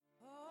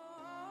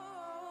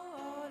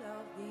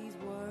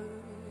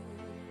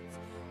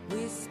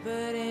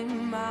whispered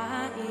in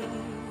my ear.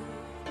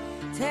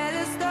 Tell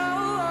a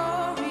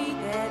story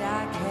that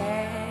I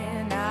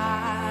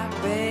cannot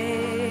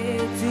bear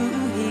to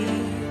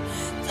hear.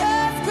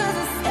 Just 'cause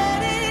I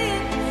said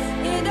it,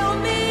 it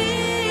don't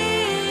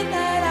mean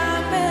that I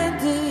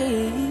meant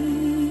it.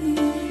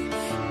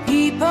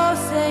 People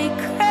say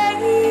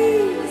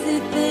crazy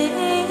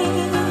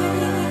things.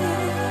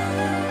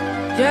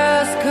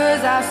 Just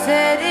 'cause I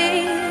said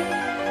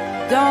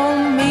it,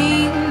 don't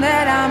mean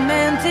that I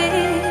meant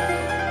it.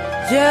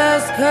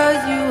 Just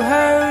 'cause you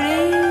heard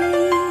it.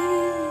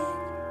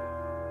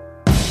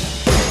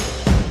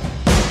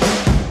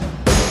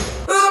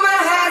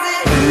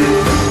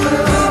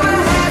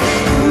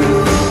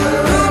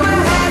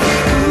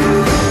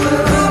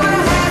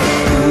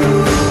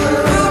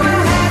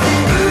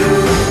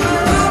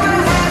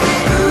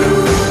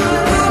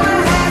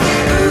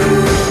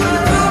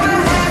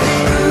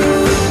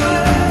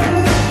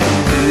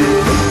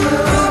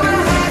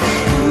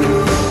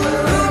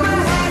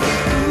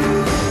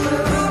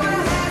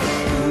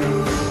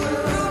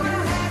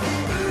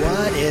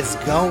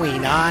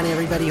 Going on,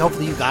 everybody?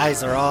 Hopefully you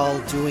guys are all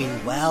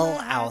doing well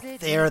out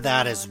there.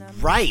 That is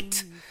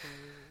right.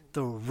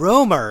 The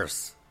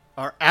rumors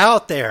are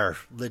out there.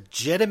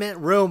 Legitimate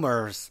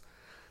rumors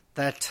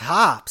that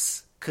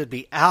Topps could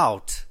be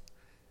out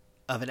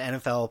of an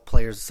NFL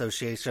Players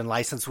Association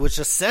license, which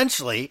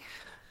essentially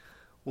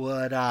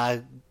would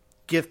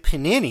give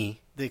Panini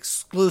the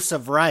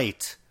exclusive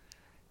right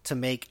to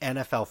make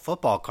NFL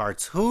football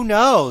cards. Who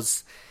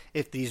knows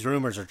if these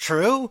rumors are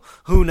true?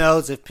 Who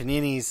knows if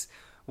Panini's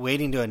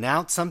waiting to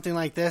announce something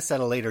like this at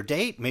a later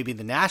date? Maybe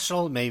the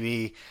National,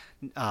 maybe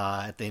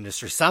at the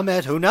Industry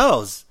Summit. Who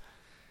knows?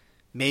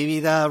 Maybe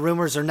the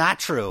rumors are not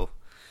true.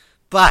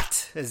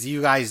 But as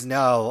you guys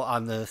know,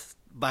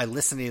 by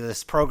listening to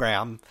this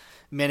program,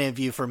 many of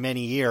you for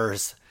many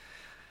years,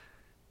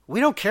 we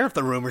don't care if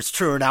the rumor's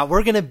true or not.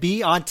 We're going to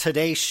be on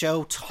today's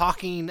show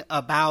talking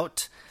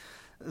about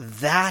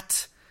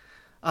that.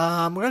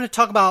 We're going to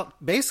talk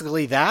about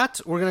basically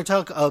that. We're going to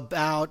talk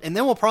about, and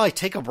then we'll probably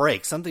take a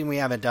break, something we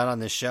haven't done on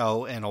this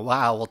show in a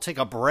while. We'll take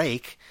a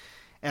break,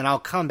 and I'll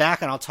come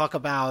back and I'll talk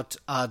about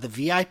the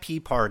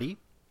VIP party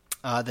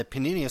that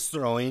Panini is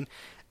throwing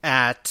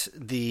at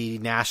the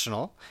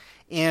National,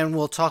 and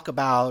we'll talk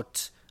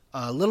about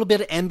a little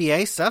bit of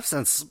NBA stuff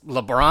since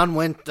LeBron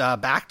went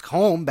back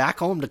home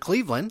to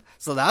Cleveland,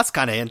 so that's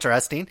kind of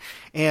interesting.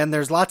 And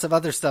there's lots of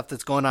other stuff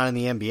that's going on in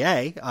the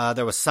NBA.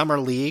 There was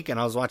Summer League, and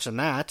I was watching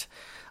that.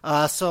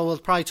 So we'll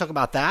probably talk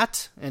about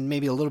that and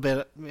maybe a little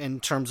bit in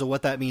terms of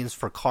what that means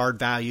for card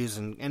values.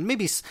 And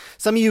maybe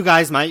some of you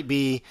guys might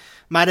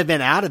have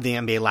been out of the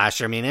NBA last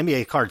year. I mean,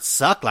 NBA cards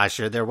sucked last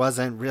year. There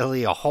wasn't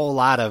really a whole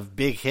lot of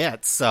big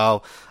hits.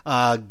 So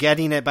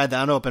getting it by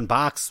the unopened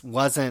box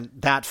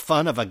wasn't that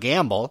fun of a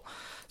gamble.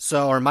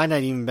 So, or might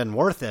not even been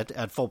worth it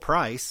at full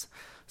price.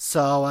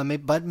 So,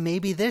 but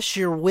maybe this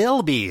year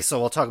will be. So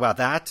we'll talk about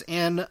that.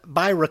 And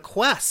by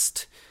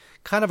request,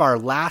 kind of our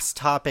last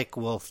topic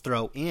we'll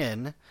throw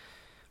in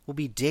will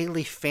be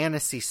daily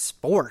fantasy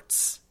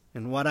sports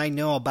and what I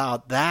know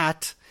about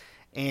that.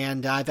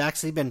 And I've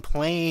actually been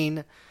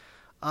playing.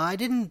 I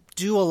didn't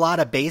do a lot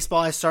of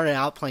baseball. I started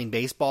out playing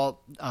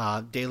baseball,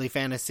 daily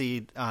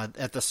fantasy,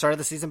 at the start of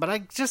the season, but I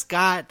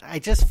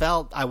just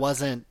felt I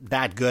wasn't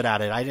that good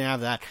at it. I didn't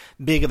have that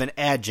big of an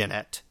edge in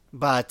it.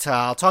 But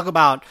I'll talk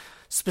about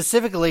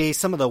specifically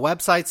some of the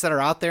websites that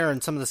are out there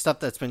and some of the stuff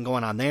that's been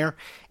going on there.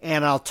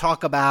 And I'll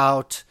talk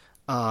about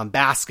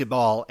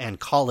basketball and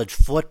college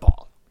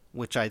football,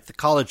 which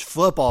college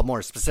football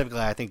more specifically,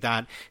 I think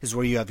that is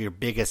where you have your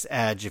biggest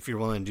edge if you're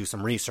willing to do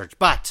some research.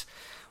 But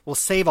we'll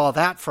save all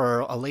that for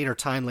a later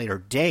time, later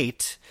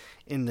date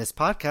in this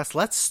podcast.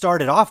 Let's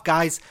start it off,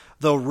 guys.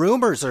 The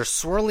rumors are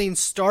swirling.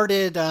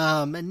 Started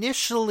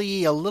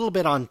initially a little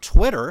bit on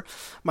Twitter.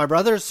 My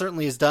brother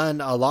certainly has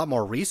done a lot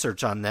more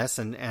research on this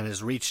and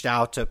has reached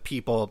out to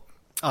people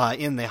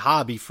in the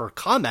hobby for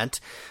comment.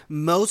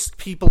 Most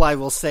people, I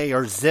will say,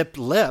 are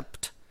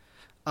zip-lipped,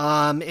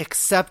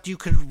 except you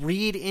could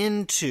read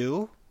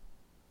into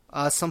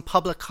some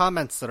public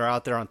comments that are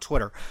out there on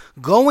Twitter.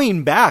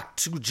 Going back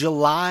to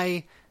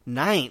July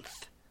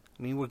 9th,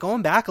 I mean, we're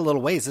going back a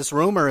little ways. This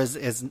rumor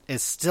is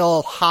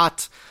still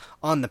hot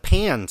on the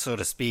pan, so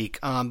to speak.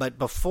 But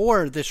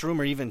before this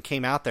rumor even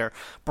came out there,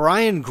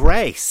 Brian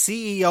Gray,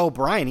 CEO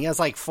Brian, he has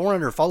like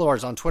 400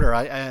 followers on Twitter.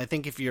 I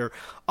think if you're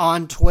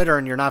on Twitter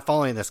and you're not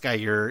following this guy,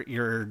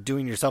 you're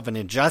doing yourself an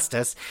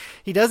injustice.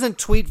 He doesn't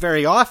tweet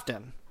very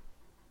often.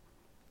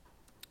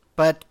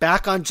 But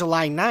back on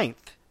July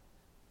 9th,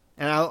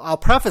 and I'll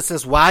preface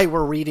this why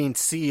we're reading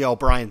CEO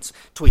Brian's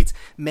tweets.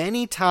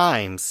 Many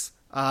times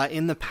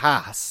in the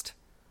past,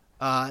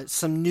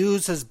 some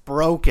news has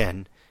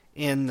broken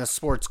in the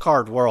sports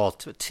card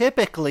world,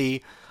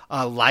 typically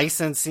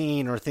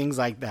licensing or things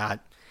like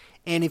that.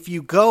 And if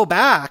you go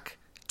back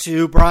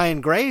to Brian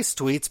Gray's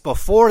tweets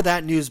before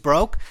that news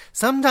broke,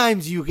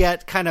 sometimes you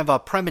get kind of a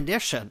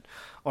premonition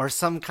or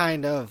some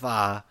kind of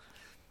a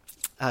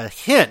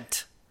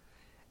hint.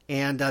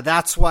 And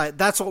that's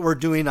what we're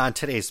doing on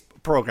today's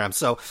program.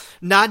 So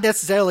not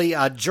necessarily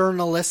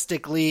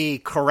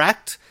journalistically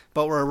correct,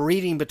 but we're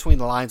reading between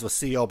the lines with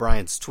C.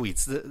 O'Brien's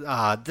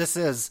tweets. This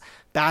is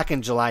back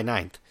in July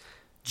 9th.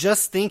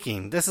 Just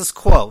thinking, this is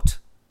quote,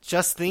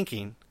 just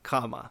thinking,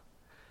 comma,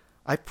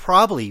 I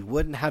probably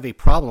wouldn't have a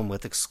problem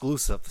with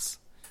exclusives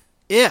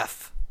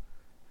if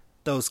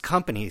those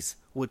companies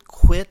would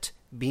quit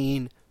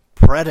being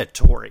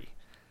predatory.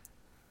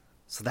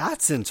 So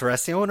that's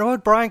interesting. I wonder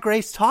what Brian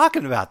Gray's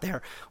talking about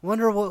there. I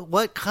wonder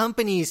what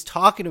company's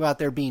talking about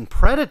there being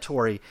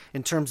predatory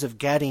in terms of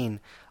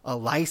getting a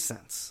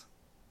license.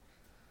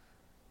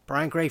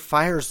 Brian Gray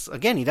fires,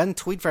 again, he doesn't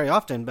tweet very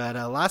often, but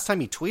last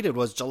time he tweeted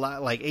was July,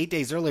 like 8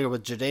 days earlier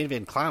with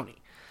Jadeveon Clowney.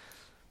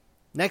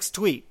 Next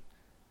tweet.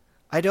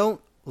 I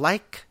don't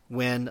like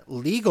when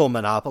legal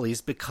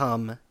monopolies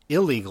become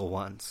illegal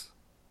ones. ...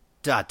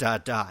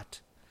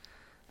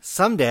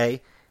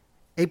 Someday,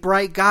 a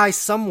bright guy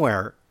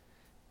somewhere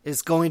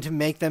is going to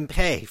make them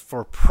pay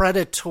for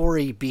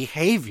predatory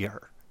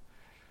behavior.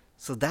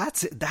 So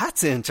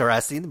that's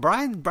interesting.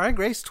 Brian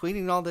Gray's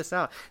tweeting all this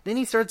out. Then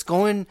he starts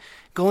going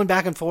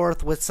back and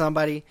forth with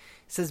somebody. He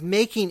says,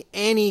 making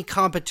any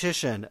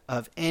competition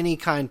of any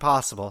kind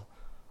possible,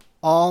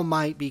 all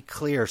might be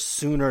clear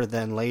sooner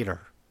than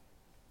later.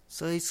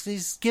 So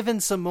he's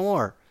given some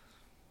more.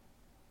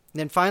 And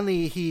then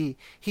finally, he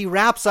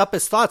wraps up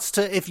his thoughts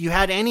to, if you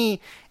had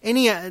any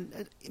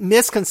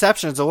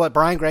misconceptions of what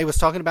Brian Gray was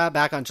talking about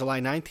back on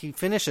July 9th, he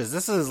finishes.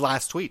 This is his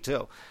last tweet,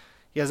 too.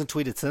 He hasn't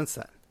tweeted since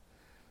then.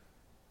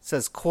 It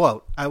says,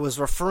 quote, I was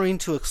referring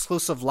to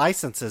exclusive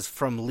licenses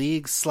from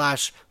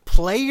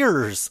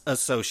League/Players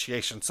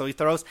Association. So he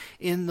throws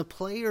in the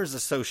Players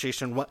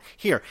Association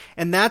here.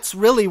 And that's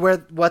really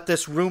what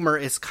this rumor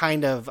is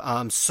kind of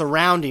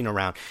surrounding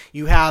around.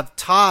 You have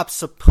Topps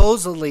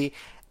supposedly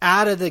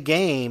out of the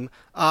game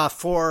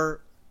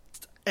for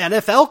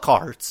NFL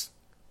cards.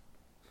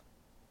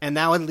 And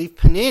that would leave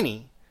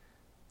Panini,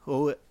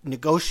 who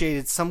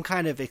negotiated some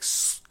kind of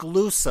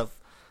exclusive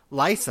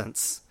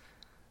license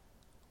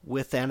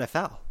with the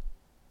NFL.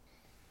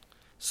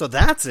 So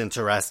that's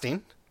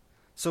interesting.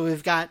 So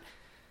we've got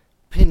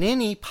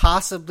Panini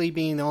possibly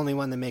being the only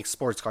one that makes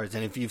sports cards.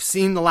 And if you've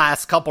seen the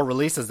last couple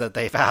releases that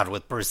they've had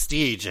with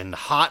Prestige and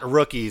Hot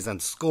Rookies and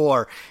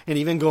Score, and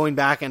even going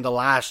back into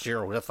last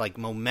year with like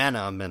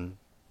Momentum and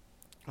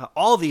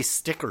all these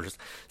stickers,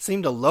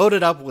 seem to load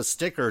it up with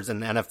stickers in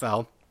the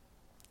NFL.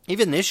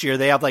 Even this year,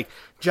 they have like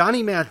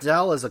Johnny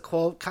Manziel as a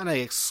quote kind of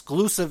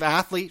exclusive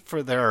athlete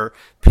for their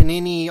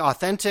Panini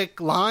Authentic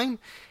line.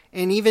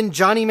 And even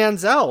Johnny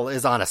Manziel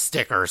is on a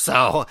sticker.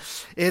 So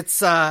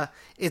it's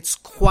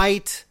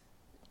quite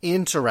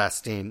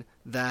interesting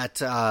that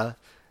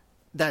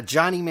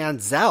Johnny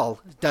Manziel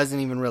doesn't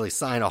even really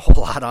sign a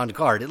whole lot on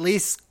card, at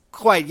least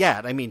quite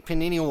yet. I mean,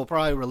 Panini will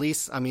probably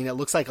release, it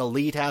looks like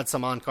Elite had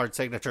some on-card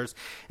signatures,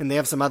 and they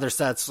have some other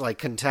sets like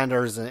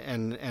Contenders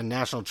and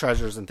National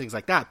Treasures and things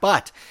like that,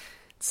 but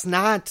it's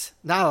not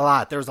a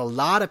lot. There's a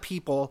lot of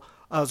people.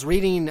 I was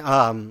reading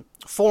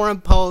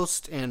forum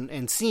posts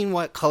and seeing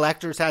what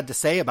collectors had to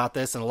say about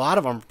this, and a lot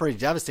of them are pretty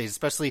devastated,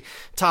 especially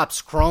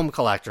Topps Chrome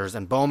collectors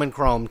and Bowman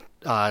Chrome.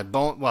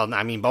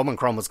 Bowman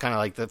Chrome was kind of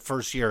like the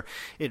first year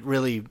it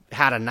really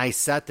had a nice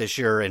set this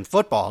year in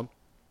football.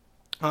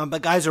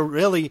 But guys are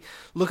really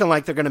looking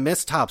like they're going to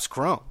miss Topps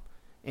Chrome.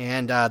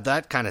 And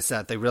that kind of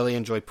set, they really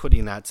enjoy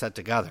putting that set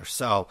together.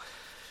 So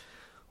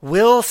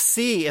we'll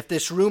see if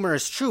this rumor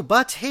is true.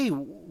 But hey,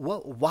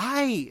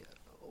 why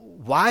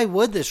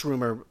would this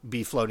rumor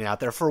be floating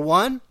out there? For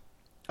one,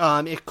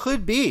 it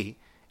could be,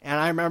 and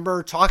I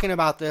remember talking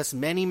about this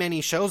many, many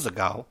shows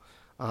ago.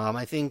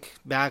 I think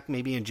back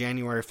maybe in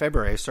January or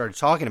February, I started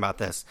talking about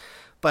this.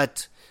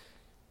 But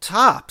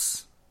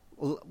Topps,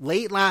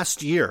 late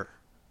last year,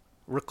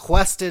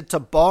 requested to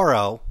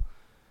borrow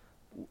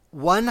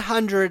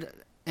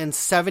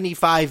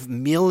 $175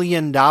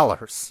 million.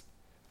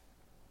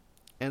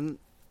 And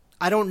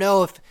I don't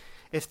know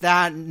if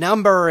that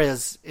number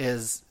is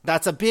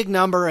that's a big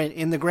number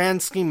in the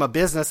grand scheme of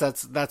business.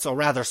 That's a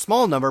rather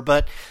small number,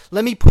 but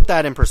let me put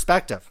that in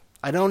perspective.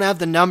 I don't have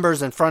the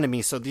numbers in front of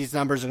me, so these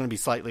numbers are going to be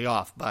slightly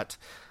off, but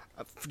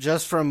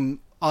just from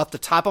off the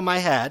top of my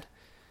head,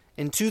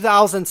 in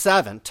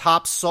 2007,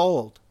 Topps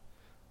sold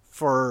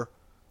for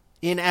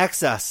in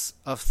excess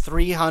of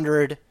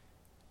 $300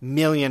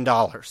 million.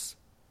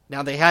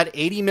 Now, they had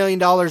 $80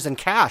 million in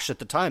cash at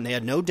the time. They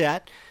had no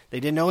debt. They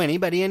didn't owe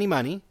anybody any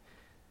money.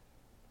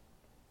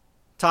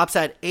 Topps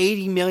had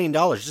 $80 million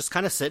just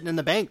kind of sitting in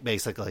the bank,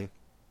 basically.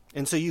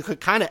 And so you could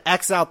kind of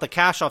X out the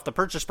cash off the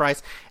purchase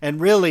price, and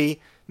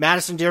really,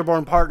 Madison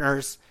Dearborn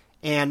Partners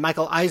and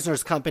Michael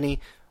Eisner's company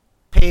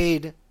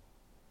paid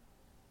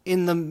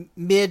in the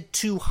mid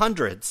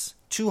 200s,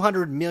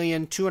 $200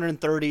 million, $230,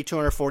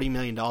 $240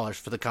 million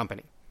for the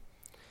company.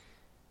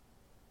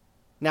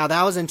 Now,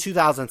 that was in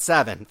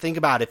 2007. Think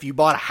about it. If you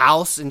bought a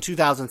house in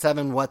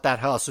 2007, what that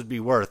house would be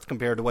worth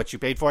compared to what you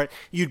paid for it,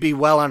 you'd be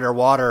well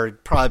underwater.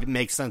 It probably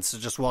makes sense to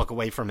just walk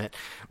away from it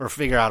or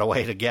figure out a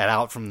way to get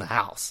out from the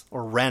house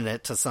or rent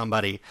it to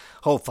somebody,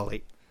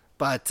 hopefully.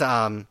 but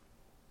you're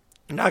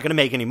not going to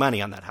make any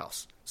money on that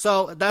house.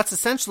 So that's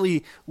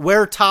essentially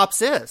where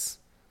Topps is.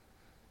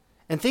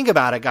 And think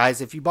about it,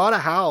 guys. If you bought a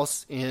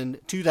house in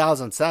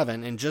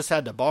 2007 and just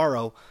had to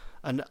borrow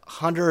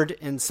 $100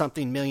 and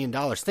something million,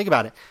 think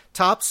about it.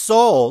 Topps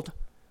sold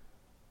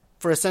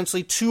for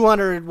essentially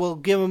we'll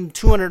give them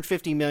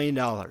 $250 million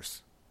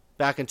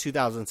back in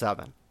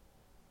 2007.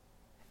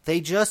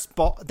 They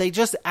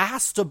just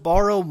asked to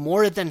borrow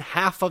more than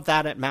half of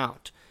that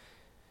amount.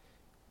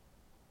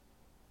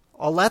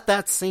 I'll let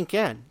that sink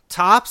in.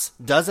 Topps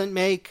doesn't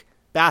make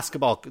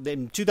basketball.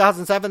 In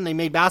 2007, they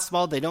made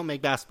basketball. They don't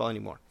make basketball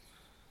anymore.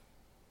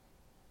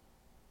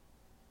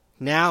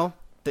 Now,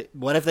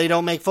 what if they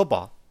don't make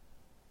football?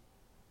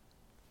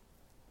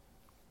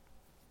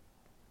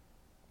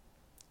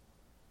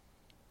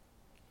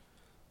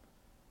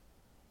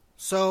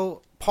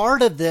 So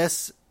part of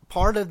these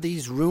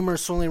rumors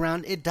swirling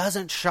around, it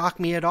doesn't shock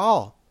me at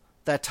all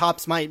that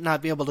Topps might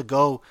not be able to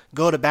go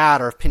to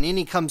bat, or if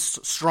Panini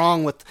comes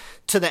strong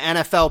to the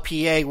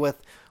NFLPA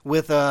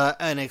with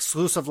an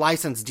exclusive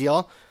license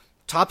deal,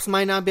 Topps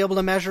might not be able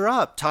to measure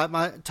up.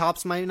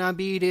 Topps might not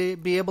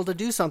be able to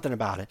do something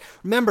about it.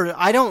 Remember,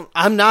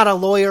 I'm not a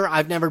lawyer.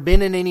 I've never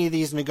been in any of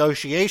these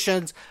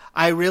negotiations.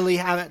 I really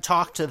haven't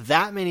talked to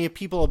that many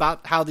people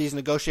about how these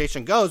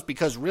negotiation goes,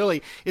 because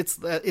really it's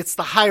the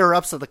higher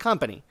ups of the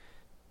company.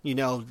 You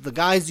know, the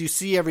guys you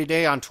see every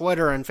day on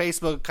Twitter and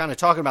Facebook kind of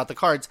talking about the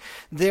cards,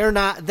 they're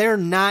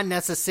not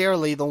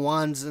necessarily the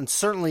ones, and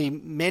certainly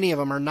many of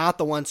them are not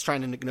the ones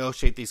trying to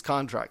negotiate these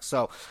contracts.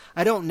 So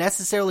I don't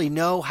necessarily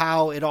know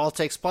how it all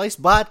takes place,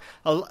 but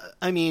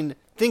I mean,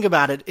 think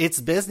about it. It's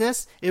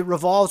business. It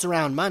revolves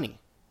around money.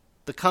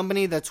 The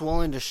company that's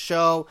willing to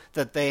show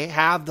that they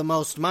have the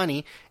most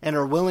money and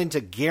are willing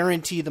to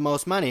guarantee the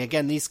most money.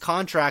 Again, these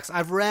contracts,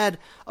 I've read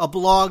a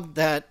blog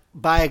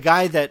by a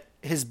guy that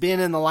has been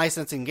in the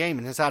licensing game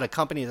and has had a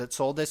company that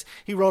sold this.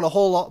 He wrote a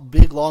whole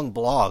big long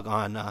blog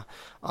on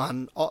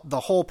the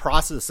whole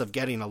process of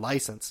getting a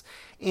license.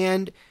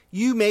 And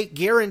you make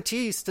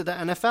guarantees to the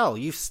NFL.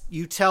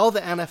 You tell the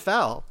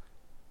NFL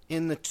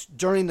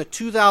during the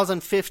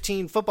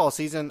 2015 football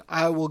season,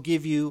 I will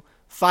give you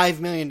 $5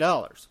 million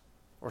or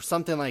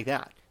something like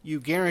that. You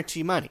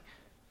guarantee money.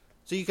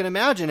 So you can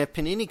imagine if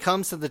Panini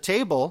comes to the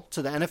table,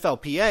 to the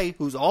NFLPA,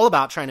 who's all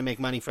about trying to make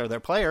money for their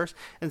players,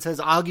 and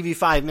says, I'll give you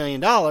 $5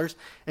 million,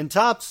 and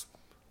Topps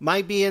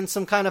might be in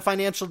some kind of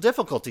financial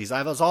difficulties.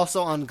 I was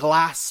also on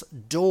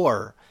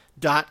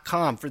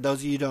Glassdoor.com, for those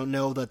of you who don't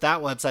know that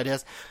website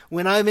is.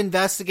 When I'm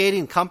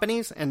investigating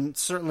companies, and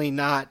certainly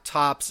not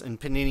Topps and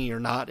Panini are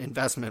not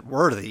investment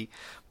worthy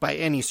by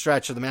any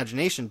stretch of the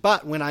imagination,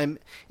 but when I'm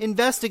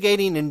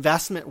investigating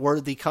investment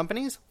worthy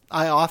companies,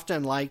 I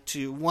often like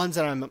to, ones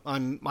that I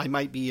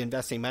might be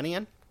investing money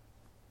in,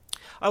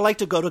 I like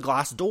to go to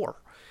Glassdoor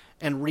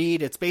and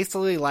read. It's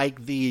basically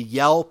like the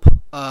Yelp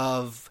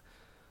of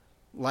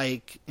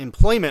like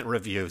employment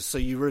reviews. So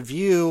you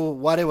review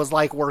what it was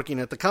like working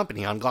at the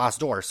company on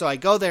Glassdoor. So I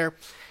go there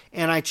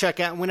and I check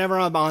out, whenever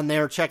I'm on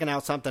there checking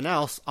out something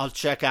else, I'll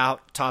check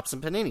out Topps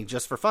and Panini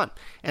just for fun.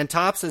 And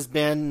Topps has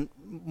been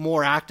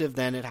more active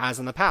than it has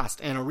in the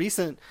past. And a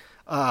recent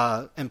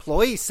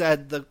employee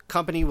said the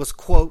company was,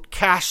 quote,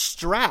 cash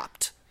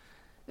strapped.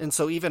 And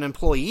so even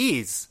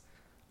employees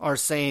are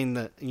saying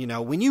that, you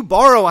know, when you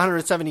borrow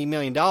 $170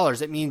 million,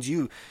 it means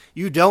you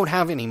don't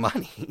have any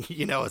money,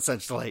 you know,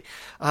 essentially.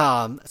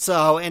 I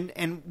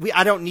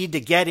don't need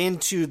to get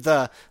into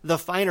the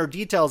finer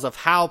details of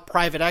how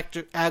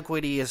private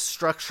equity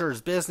structures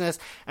business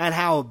and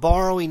how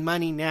borrowing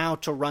money now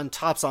to run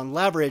Topps on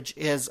leverage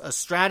is a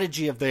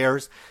strategy of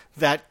theirs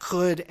that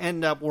could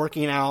end up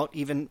working out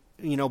even,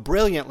 you know,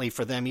 brilliantly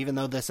for them, even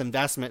though this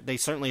investment, they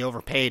certainly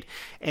overpaid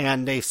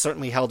and they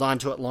certainly held on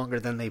to it longer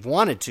than they've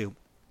wanted to.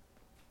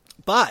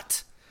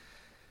 But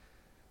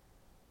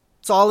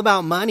it's all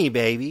about money,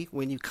 baby,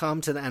 when you come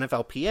to the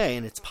NFLPA.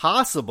 And it's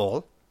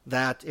possible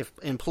that if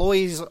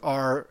employees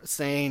are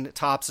saying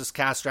Topps is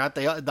cash strapped,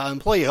 the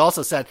employee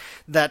also said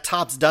that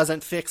Topps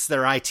doesn't fix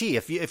their IT.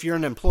 If you're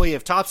an employee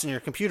of Topps and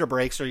your computer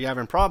breaks or you're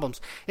having problems,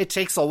 it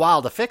takes a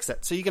while to fix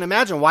it. So you can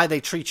imagine why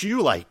they treat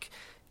you like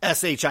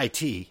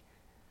SHIT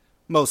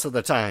most of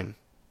the time.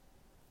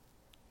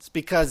 It's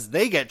because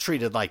they get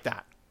treated like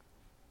that.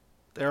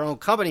 Their own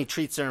company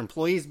treats their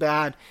employees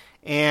bad,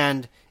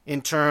 and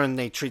in turn,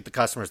 they treat the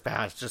customers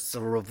bad. It's just a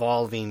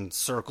revolving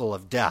circle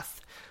of death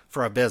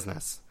for a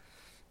business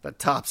that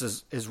Topps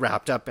is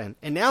wrapped up in.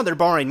 And now they're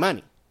borrowing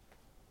money.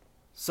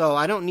 So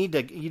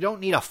you don't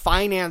need a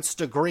finance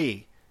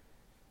degree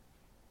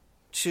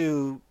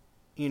to,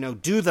 you know,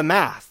 do the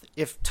math.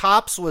 If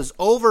Topps was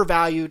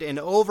overvalued and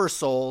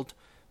oversold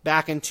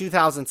back in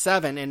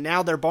 2007, and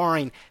now they're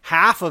borrowing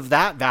half of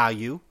that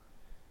value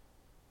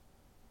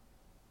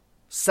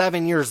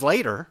 7 years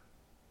later,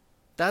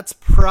 that's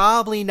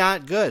probably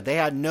not good. They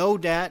had no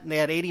debt, and they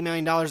had $80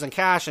 million in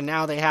cash, and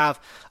now they have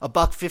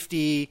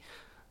 $1.50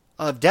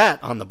 of debt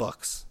on the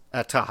books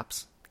at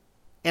Topps.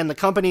 And the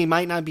company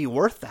might not be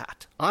worth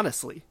that,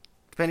 honestly,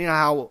 depending on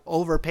how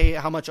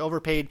much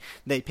overpaid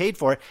they paid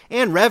for it.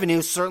 And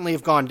revenues certainly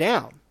have gone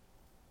down.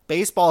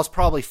 Baseball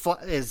is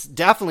is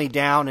definitely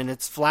down, and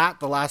it's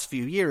flat the last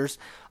few years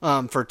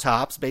for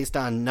Topps based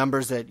on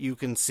numbers that you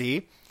can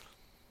see.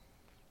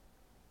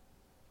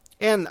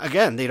 And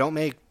again, they don't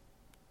make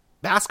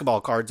basketball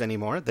cards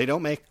anymore. They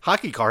don't make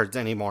hockey cards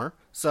anymore.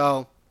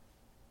 So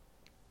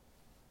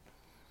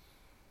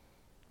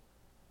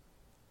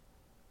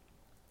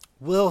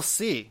we'll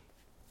see.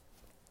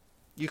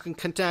 You can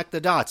connect the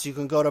dots. You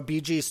can go to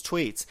BG's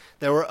tweets.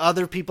 There were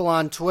other people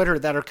on Twitter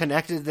that are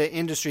connected to the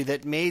industry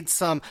that made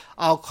some,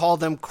 I'll call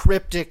them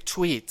cryptic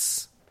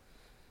tweets.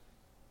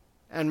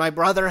 And my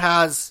brother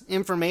has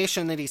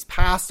information that he's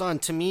passed on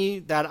to me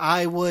that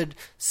I would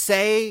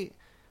say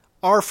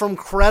are from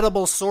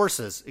credible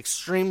sources,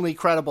 extremely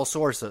credible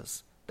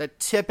sources, that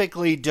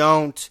typically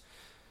don't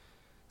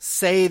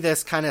say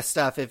this kind of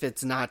stuff if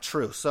it's not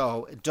true.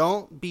 So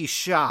don't be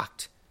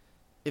shocked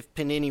if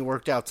Panini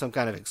worked out some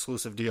kind of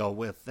exclusive deal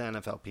with the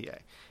NFLPA.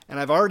 And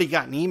I've already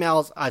gotten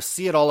emails. I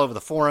see it all over the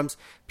forums.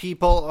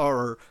 People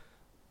are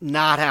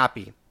not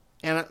happy.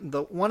 And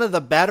one of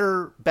the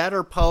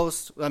better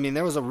posts, I mean,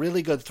 there was a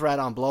really good thread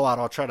on Blowout.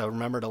 I'll try to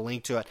remember to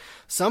link to it.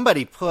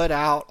 Somebody put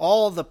out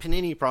all the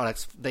Panini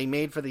products they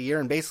made for the year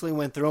and basically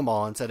went through them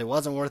all and said it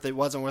wasn't worth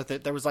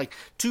it. There was like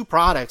 3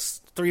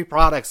 products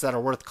that are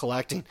worth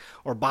collecting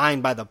or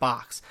buying by the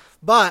box.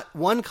 But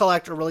one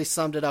collector really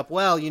summed it up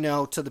well,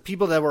 to the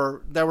people that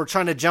were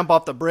trying to jump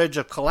off the bridge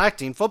of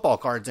collecting football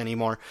cards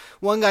anymore.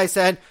 One guy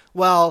said,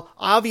 well,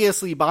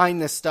 obviously buying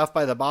this stuff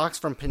by the box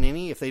from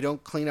Panini, if they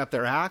don't clean up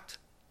their act,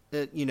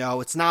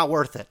 it's not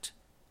worth it.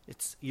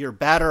 You're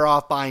better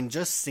off buying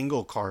just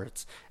single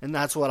cards. And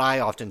that's what I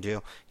often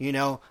do.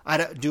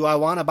 Do I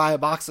want to buy a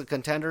box of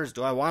contenders?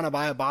 Do I want to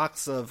buy a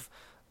box of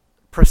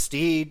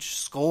prestige,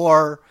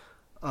 score,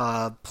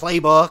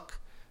 playbook,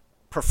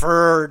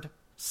 preferred,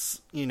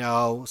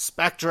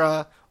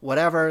 Spectra,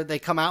 whatever they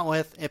come out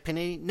with at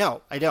Panini?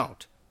 No, I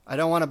don't. I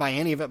don't want to buy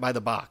any of it by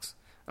the box.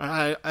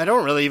 I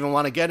don't really even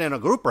want to get in a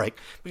group break,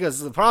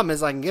 because the problem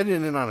is I can get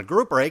in on a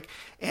group break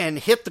and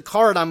hit the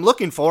card I'm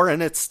looking for,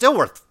 and it's still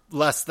worth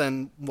less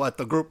than what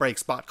the group break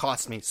spot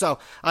cost me. So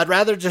I'd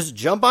rather just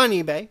jump on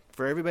eBay.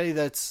 For everybody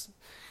that's,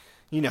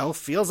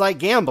 feels like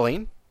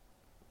gambling,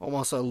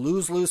 almost a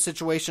lose-lose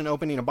situation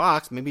opening a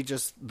box, maybe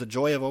just the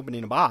joy of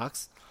opening a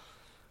box,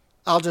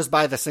 I'll just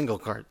buy the single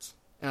cards.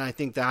 And I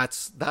think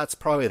that's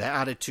probably the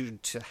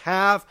attitude to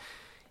have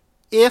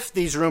if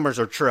these rumors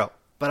are true.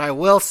 But I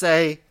will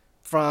say,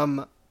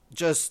 from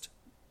just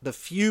the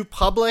few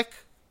public,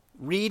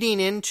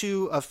 reading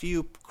into a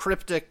few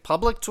cryptic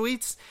public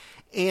tweets,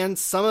 and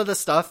some of the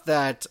stuff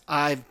that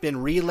I've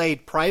been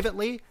relayed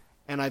privately,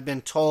 and I've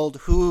been told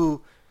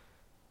who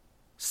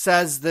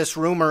says this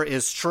rumor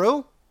is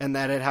true, and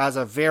that it has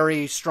a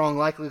very strong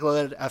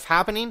likelihood of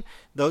happening,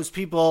 those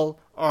people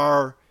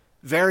are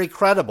very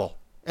credible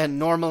and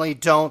normally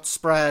don't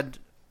spread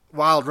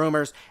wild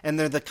rumors, and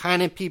they're the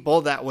kind of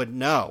people that would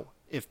know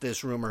if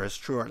this rumor is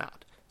true or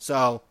not.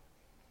 So,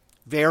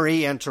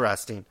 very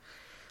interesting.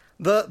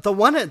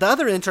 The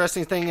other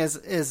interesting thing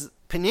is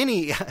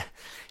Panini.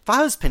 If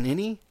I was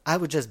Panini, I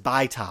would just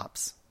buy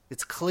Topps.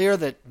 It's clear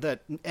that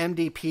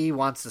MDP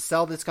wants to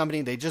sell this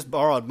company. They just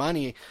borrowed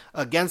money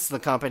against the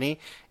company,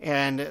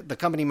 and the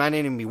company might not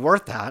even be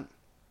worth that.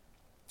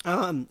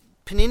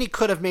 Panini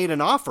could have made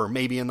an offer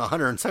maybe in the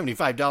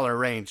 $175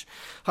 range,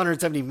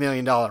 $170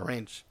 million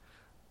range,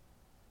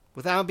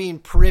 without being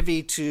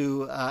privy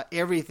to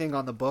everything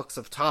on the books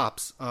of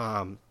Topps.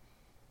 I'm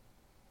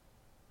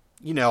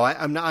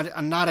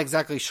not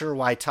exactly sure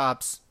why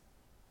Topps,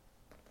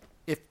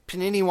 if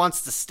Panini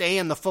wants to stay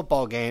in the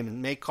football game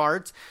and make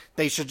cards,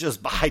 they should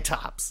just buy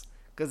Topps,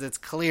 because it's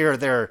clear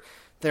they're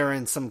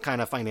in some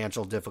kind of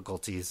financial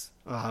difficulties,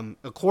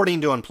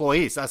 according to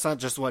employees. That's not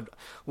just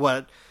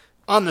what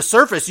on the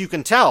surface you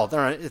can tell.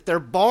 If they're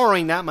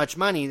borrowing that much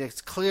money,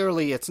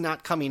 it's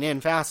not coming in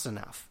fast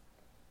enough.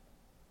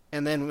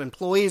 And then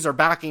employees are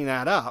backing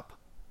that up.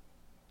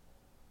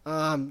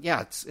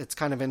 It's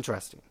kind of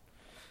interesting.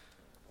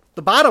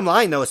 The bottom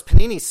line, though, is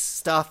Panini's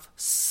stuff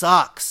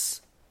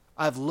sucks.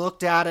 I've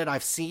looked at it.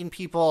 I've seen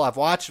people.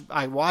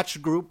 I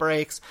watch group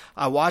breaks.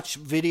 I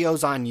watch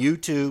videos on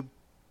YouTube,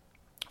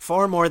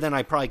 far more than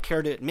I probably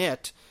care to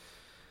admit.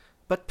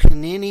 But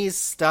Panini's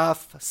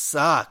stuff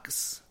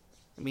sucks.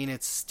 I mean,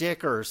 it's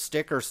sticker.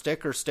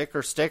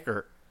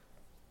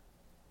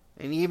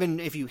 And even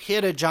if you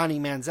hit a Johnny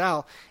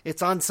Manziel,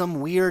 it's on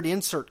some weird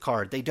insert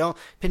card.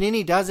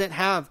 Panini doesn't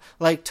have,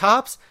 like,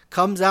 Topps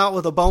comes out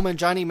with a Bowman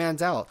Johnny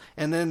Manziel,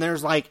 and then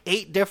there's like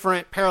 8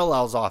 different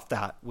parallels off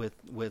that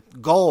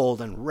with gold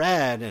and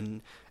red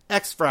and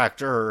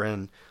X-Fractor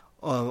and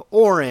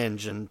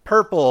orange and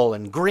purple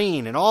and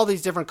green and all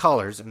these different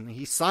colors, and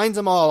he signs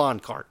them all on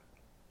card.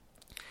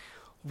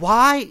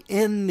 Why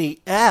in the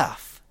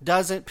F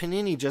doesn't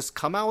Panini just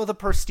come out with a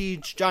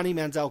prestige Johnny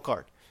Manziel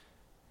card?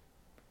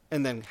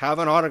 And then have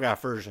an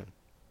autograph version.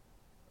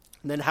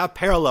 And then have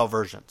parallel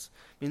versions.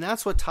 I mean,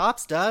 that's what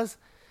Topps does.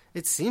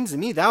 It seems to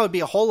me that would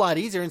be a whole lot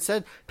easier.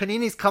 Instead,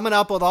 Panini's coming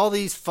up with all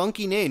these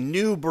funky names.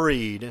 New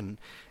Breed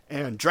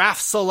and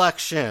Draft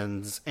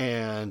Selections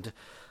and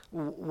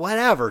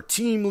whatever,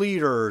 team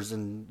leaders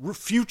and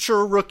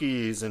future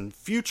rookies and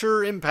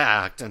future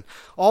impact and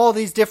all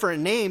these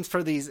different names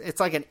for these. It's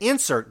like an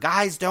insert.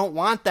 Guys don't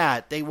want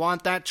that. They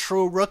want that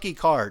true rookie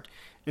card.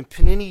 And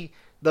Panini,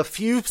 the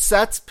few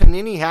sets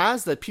Panini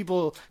has that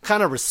people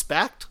kind of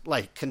respect,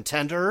 like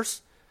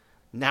Contenders,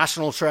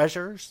 National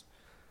Treasures,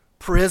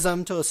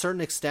 Prism to a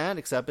certain extent,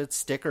 except it's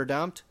sticker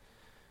dumped,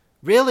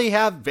 really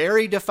have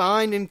very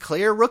defined and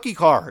clear rookie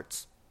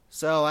cards.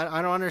 So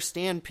I don't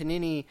understand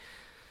Panini.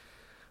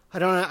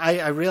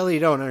 I really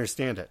don't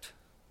understand it.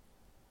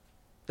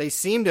 They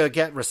seem to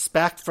get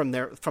respect from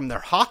their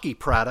hockey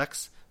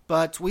products,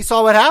 but we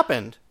saw what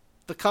happened.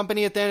 The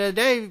company at the end of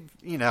the day,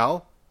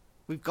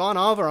 we've gone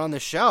over on the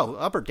show.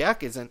 Upper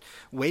Deck isn't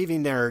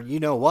waving their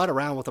you-know-what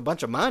around with a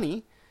bunch of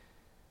money.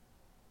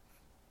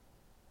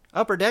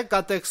 Upper Deck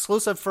got the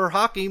exclusive for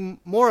hockey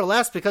more or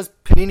less because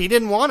Panini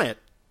didn't want it.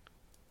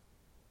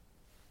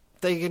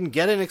 They can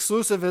get an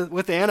exclusive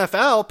with the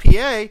NFL,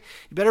 PA, you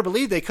better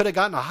believe they could have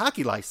gotten a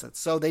hockey license.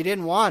 So they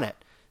didn't want it.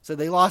 So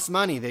they lost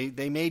money.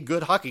 They made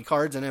good hockey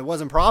cards and it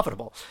wasn't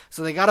profitable.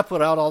 So they got to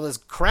put out all this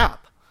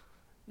crap.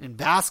 In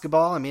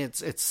basketball, I mean,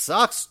 it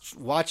sucks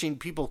watching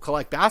people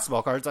collect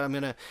basketball cards.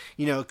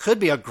 It could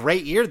be a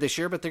great year this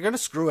year, but they're going to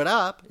screw it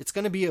up. It's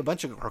going to be a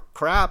bunch of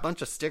crap,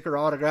 bunch of sticker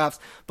autographs,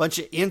 bunch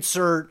of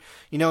insert,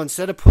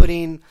 instead of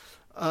putting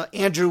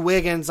Andrew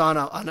Wiggins on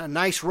a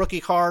nice rookie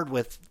card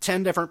with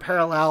 10 different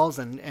parallels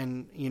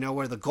and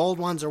where the gold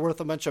ones are worth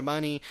a bunch of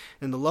money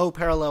and the low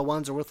parallel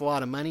ones are worth a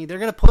lot of money, they're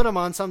going to put them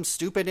on some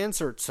stupid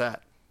insert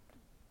set.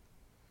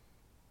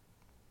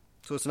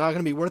 So it's not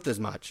going to be worth as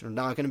much, or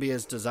not going to be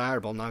as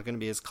desirable, not going to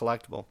be as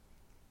collectible.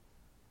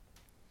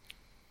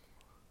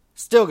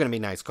 Still going to be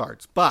nice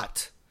cards,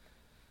 but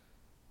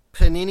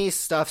Panini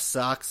stuff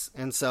sucks,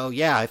 and so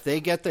yeah, if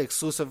they get the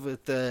exclusive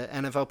with the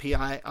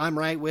NFLPI, I'm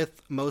right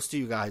with most of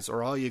you guys,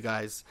 or all you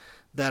guys,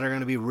 that are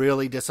going to be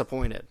really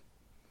disappointed.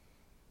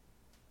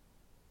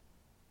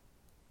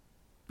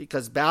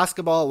 Because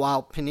basketball,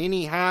 while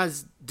Panini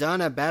has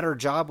done a better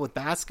job with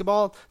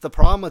basketball, the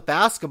problem with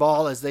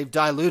basketball is they've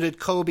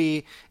diluted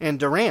Kobe and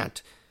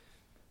Durant.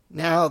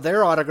 Now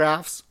their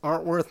autographs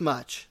aren't worth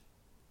much.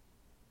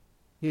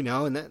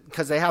 And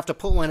because they have to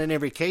put one in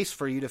every case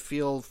for you to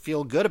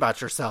feel good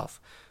about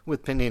yourself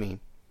with Panini.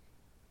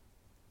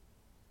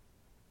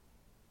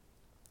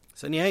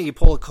 So yeah, you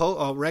pull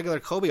a regular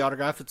Kobe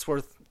autograph, it's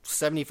worth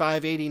 $75,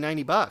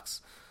 $80,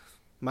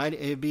 $90.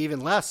 It'd be even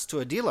less to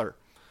a dealer.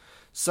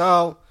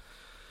 So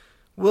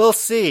we'll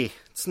see.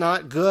 It's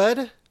not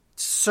good.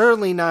 It's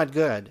certainly not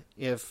good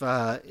if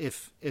the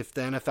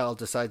NFL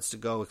decides to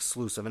go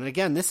exclusive. And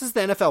again, this is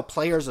the NFL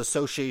Players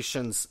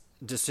Association's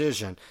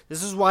decision.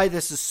 This is why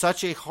this is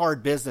such a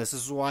hard business.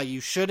 This is why you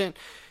shouldn't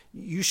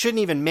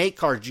even make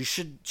cards. You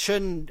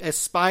shouldn't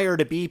aspire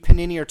to be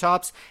Panini or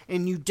Topps,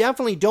 and you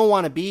definitely don't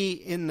want to be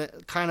in the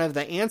kind of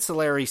the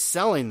ancillary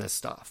selling this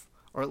stuff.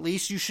 Or at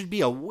least you should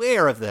be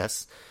aware of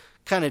this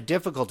kind of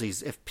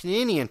difficulties. If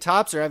Panini and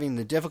Topps are having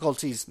the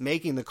difficulties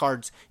making the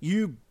cards,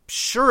 you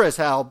sure as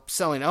hell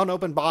selling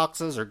unopened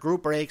boxes or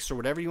group breaks or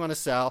whatever you want to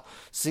sell,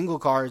 single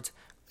cards,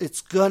 it's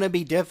going to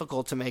be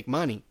difficult to make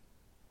money.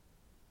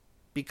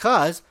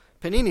 Because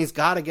Panini's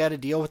got to get a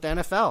deal with the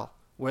NFL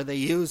where they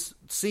use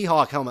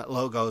Seahawk helmet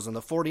logos and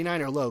the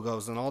 49er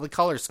logos and all the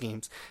color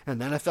schemes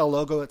and the NFL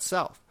logo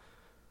itself.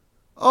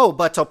 Oh,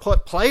 but to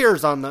put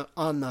players on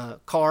the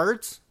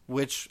cards,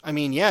 which, I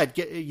mean, yeah,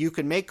 you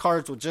could make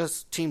cards with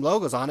just team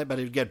logos on it, but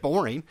it'd get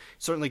boring.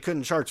 Certainly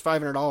couldn't charge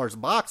 $500 a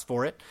box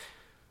for it.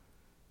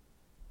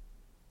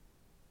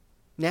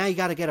 Now you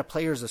got to get a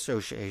players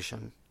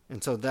association.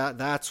 And so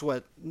that's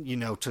what,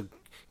 to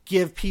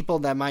give people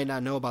that might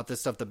not know about this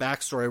stuff the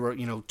backstory,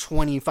 we're,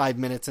 25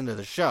 minutes into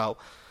the show.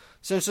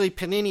 Essentially,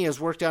 Panini has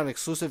worked out an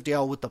exclusive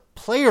deal with the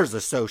Players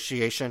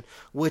Association,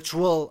 which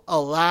will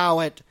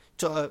allow it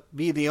to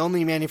be the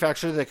only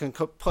manufacturer that can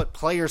put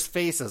players'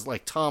 faces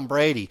like Tom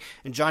Brady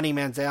and Johnny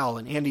Manziel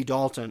and Andy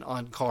Dalton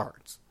on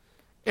cards.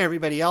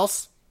 Everybody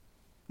else,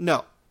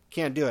 no,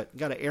 can't do it. You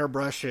got to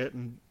airbrush it,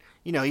 and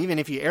even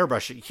if you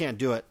airbrush it, you can't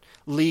do it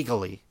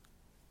legally.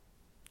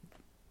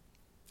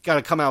 You got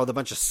to come out with a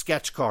bunch of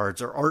sketch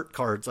cards or art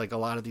cards like a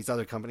lot of these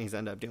other companies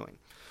end up doing,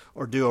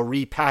 or do a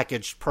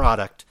repackaged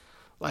product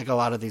like a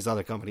lot of these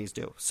other companies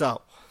do.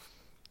 So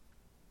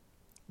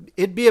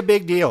it'd be a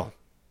big deal.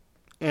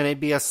 And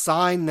it'd be a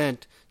sign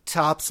that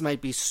Topps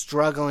might be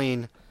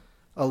struggling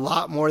a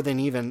lot more than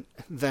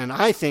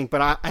I think.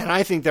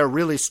 I think they're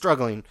really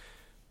struggling.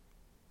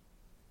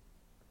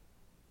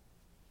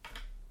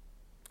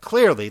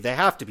 Clearly, they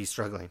have to be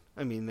struggling.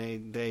 I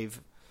mean,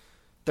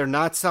 they're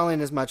not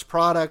selling as much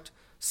product.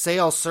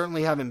 Sales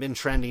certainly haven't been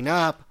trending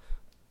up.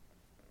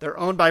 They're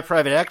owned by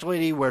private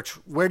equity. Where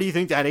do you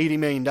think that $80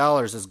 million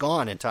has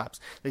gone in Topps?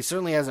 They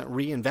certainly hasn't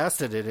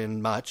reinvested it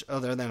in much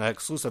other than an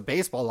exclusive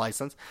baseball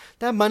license.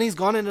 That money's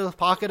gone into the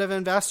pocket of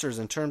investors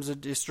in terms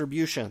of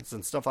distributions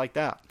and stuff like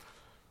that.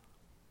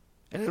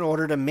 And in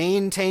order to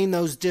maintain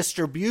those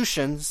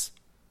distributions,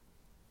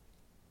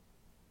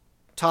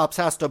 Topps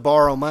has to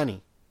borrow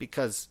money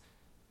because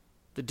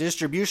The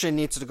distribution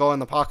needs to go in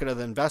the pocket of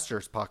the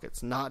investors'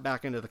 pockets, not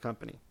back into the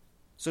company.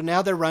 So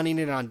now they're running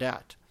it on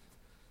debt.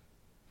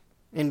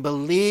 And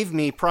believe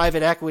me,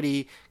 private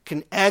equity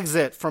can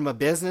exit from a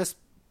business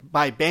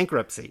by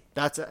bankruptcy.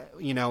 That's,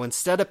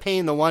 instead of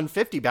paying the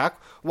 150 back,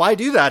 why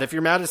do that if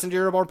you're Madison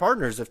Dearborn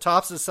Partners? If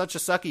Topps is such a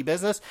sucky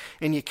business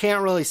and you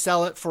can't really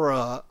sell it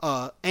for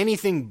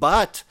anything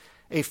but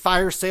a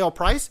fire sale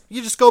price,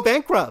 you just go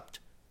bankrupt.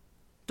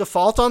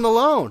 Default on the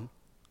loan.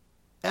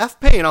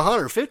 Paying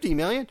 $150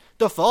 million,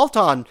 default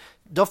on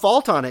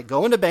it,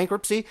 go into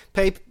bankruptcy,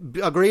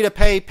 agree to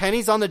pay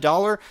pennies on the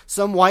dollar.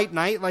 Some white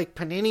knight like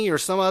Panini or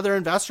some other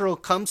investor will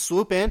come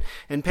swoop in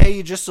and pay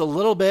you just a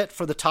little bit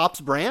for the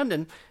Topps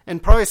brand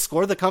and probably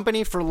score the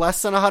company for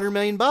less than $100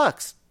 million.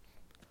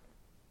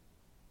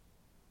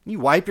 You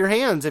wipe your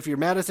hands if you're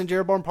Madison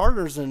Dearborn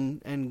Partners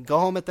and go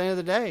home at the end of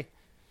the day.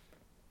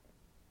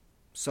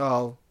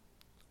 So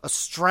a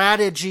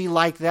strategy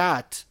like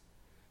that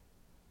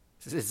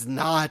is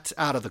not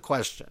out of the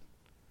question.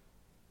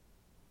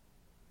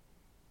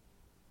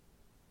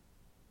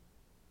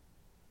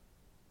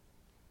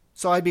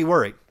 So I'd be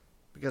worried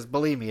because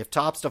believe me, if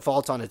Topps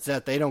defaults on its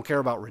debt, they don't care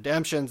about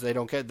redemptions. They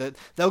don't care that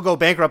they'll go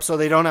bankrupt, so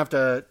they don't have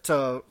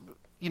to.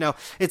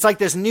 It's like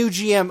this new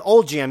GM,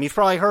 old GM. You've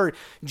probably heard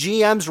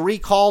GMs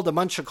recalled a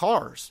bunch of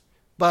cars,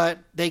 but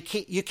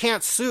you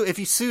can't sue. If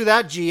you sue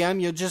that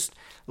GM, you'll just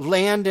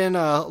land in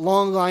a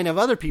long line of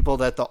other people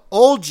that the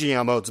old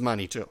GM owes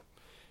money to.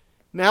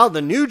 Now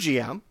the new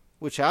GM,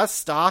 which has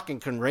stock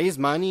and can raise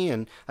money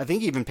and I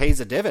think even pays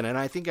a dividend.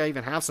 I think I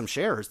even have some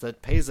shares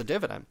that pays a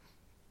dividend.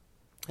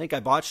 I think I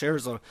bought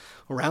shares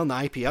around the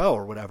IPO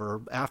or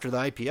whatever, after the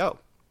IPO.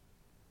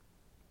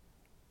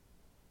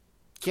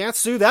 Can't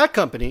sue that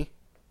company,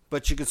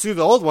 but you can sue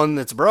the old one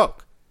that's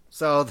broke.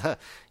 So,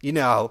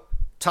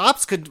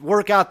 Topps could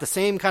work out the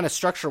same kind of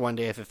structure one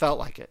day if it felt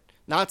like it.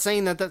 Not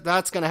saying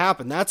that's going to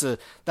happen. That's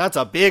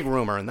a big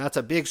rumor and that's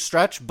a big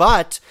stretch.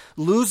 But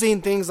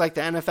losing things like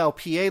the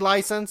NFLPA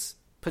license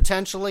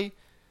potentially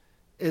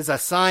is a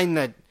sign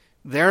that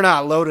they're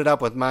not loaded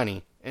up with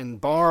money.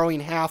 And borrowing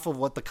half of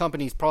what the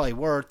company's probably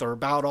worth or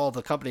about all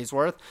the company's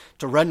worth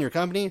to run your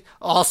company,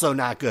 also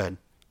not good.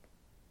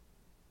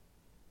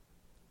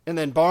 And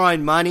then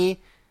borrowing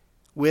money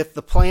with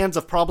the plans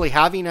of probably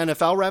having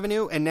NFL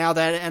revenue, and now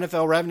that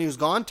NFL revenue is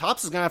gone,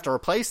 Topps is going to have to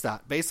replace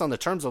that based on the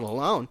terms of the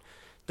loan.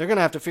 They're going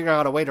to have to figure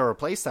out a way to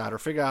replace that or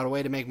figure out a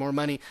way to make more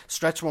money,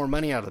 stretch more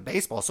money out of the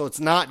baseball. So it's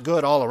not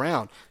good all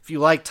around. If you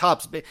like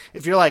Topps,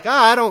 if you're like,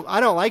 I don't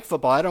like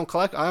football.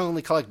 I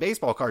only collect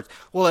baseball cards.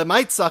 Well, it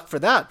might suck for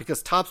that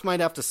because Topps might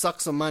have to suck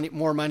some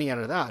more money out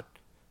of that.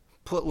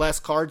 Put less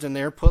cards in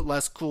there, put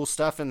less cool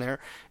stuff in there,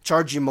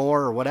 charge you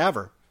more or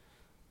whatever.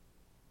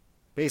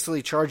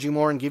 Basically charge you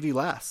more and give you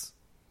less.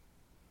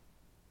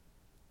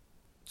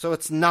 So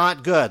it's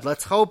not good.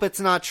 Let's hope it's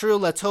not true.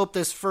 Let's hope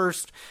this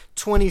first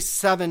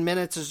 27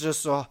 minutes is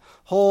just a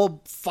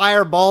whole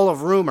fireball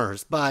of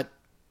rumors. But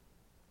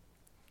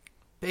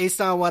based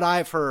on what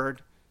I've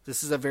heard,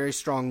 this is a very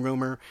strong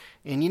rumor.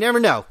 And you never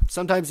know.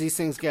 Sometimes these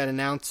things get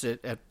announced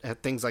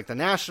at things like the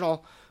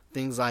National,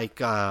 things like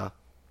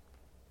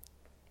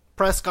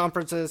press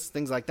conferences,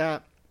 things like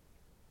that.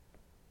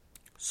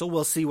 So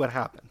we'll see what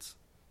happens.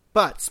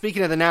 But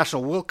speaking of the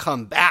National, we'll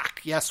come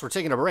back. Yes, we're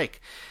taking a break.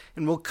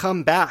 And we'll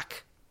come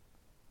back.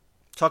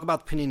 Talk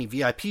about the Panini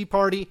VIP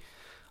party.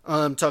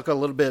 Talk a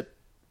little bit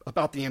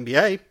about the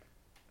NBA.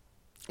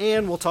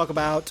 And we'll talk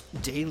about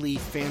daily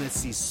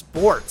fantasy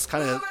sports.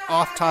 Kind of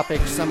off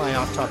topic,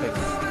 semi-off topic.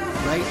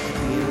 Right at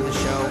the end of the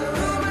show.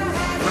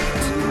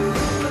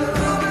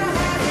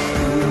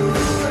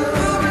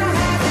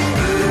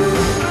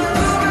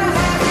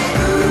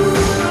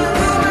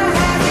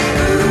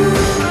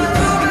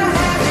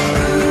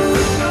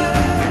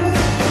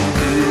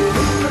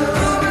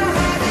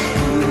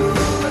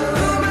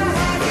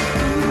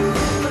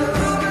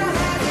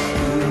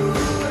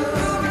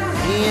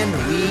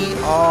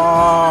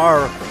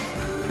 Are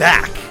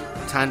back.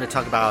 Time to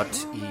talk about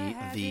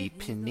the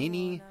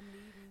Panini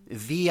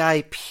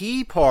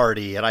VIP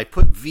party. And I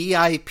put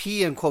VIP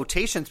in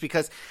quotations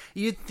because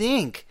you'd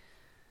think,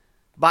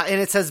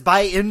 and it says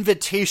by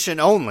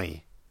invitation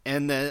only.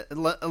 And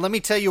let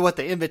me tell you what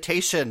the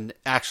invitation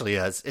actually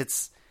is.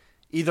 It's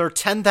either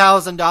 $10,000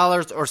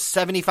 or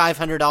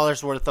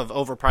 $7,500 worth of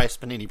overpriced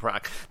Panini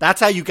product.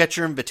 That's how you get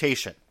your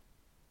invitation.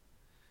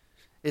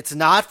 It's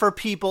not for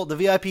people, the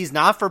VIP is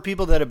not for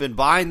people that have been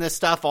buying this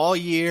stuff all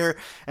year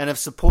and have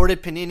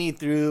supported Panini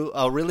through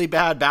a really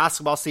bad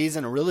basketball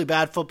season, a really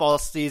bad football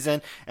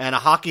season, and a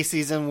hockey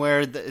season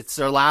where it's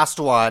their last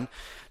one.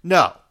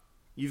 No.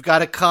 You've got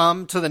to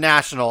come to the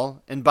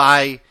National and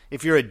buy,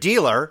 if you're a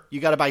dealer, you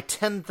got to buy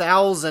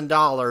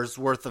 $10,000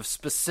 worth of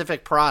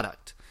specific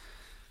product.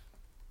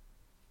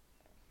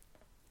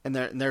 And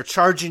they're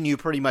charging you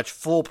pretty much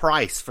full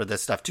price for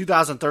this stuff.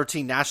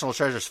 2013 National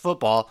Treasures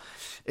football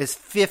is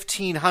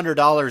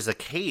 $1,500 a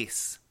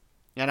case.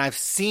 And I've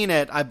seen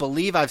it, I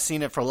believe I've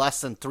seen it for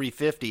less than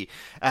 $350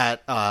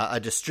 at a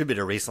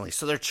distributor recently.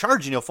 So they're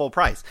charging you full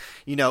price.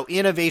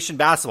 Innovation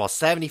Basketball,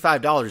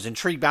 $75.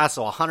 Intrigue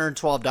Basketball,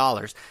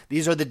 $112.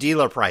 These are the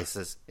dealer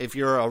prices. If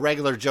you're a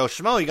regular Joe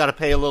Schmo, you got to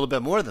pay a little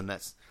bit more than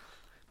this.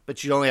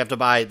 But you only have to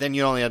buy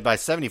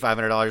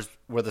 $7,500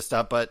 worth of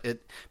stuff, but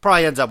it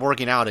probably ends up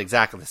working out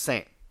exactly the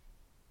same.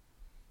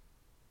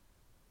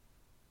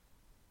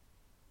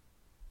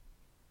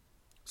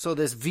 So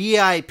this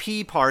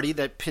VIP party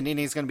that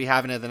Panini is going to be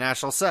having at the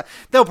National,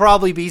 there'll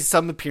probably be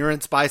some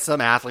appearance by some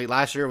athlete.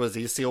 Last year was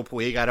Yasiel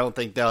Puig. I don't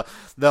think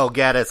they'll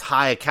get as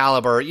high a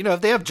caliber.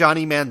 If they have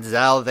Johnny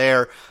Manziel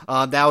there,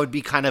 that would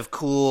be kind of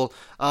cool.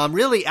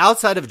 Really,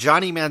 outside of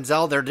Johnny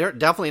Manziel, they're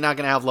definitely not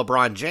going to have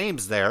LeBron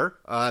James there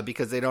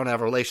because they don't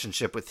have a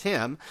relationship with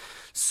him.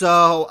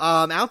 So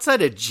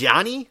outside of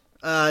Johnny,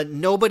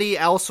 nobody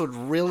else would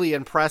really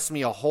impress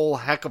me a whole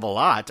heck of a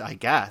lot, I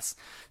guess.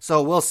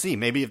 So we'll see.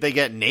 Maybe if they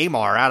get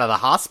Neymar out of the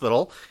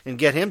hospital and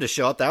get him to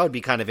show up, that would be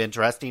kind of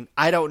interesting.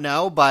 I don't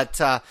know, but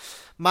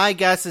my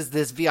guess is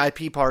this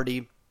VIP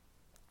party,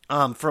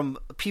 from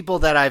people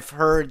that I've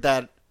heard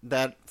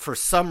that for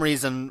some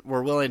reason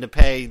were willing to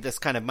pay this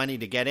kind of money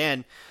to get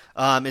in,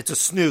 it's a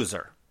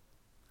snoozer.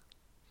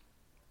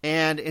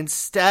 And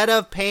instead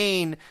of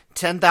paying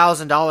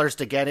 $10,000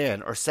 to get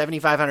in or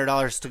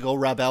 $7,500 to go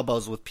rub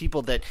elbows with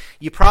people that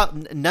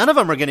none of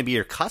them are going to be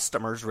your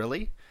customers,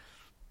 really.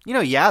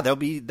 There'll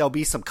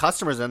be some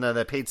customers in there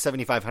that paid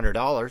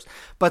 $7,500,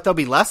 but there'll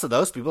be less of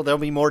those people. There'll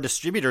be more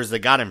distributors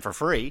that got in for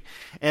free,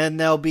 and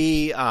there'll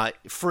be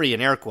free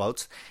in air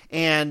quotes,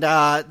 and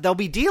there'll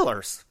be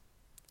dealers.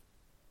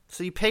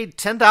 So you paid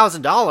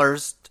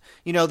 $10,000.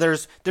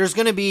 There's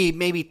going to be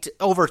maybe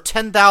over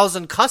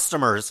 10,000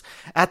 customers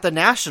at the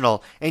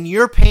National, and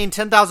you're paying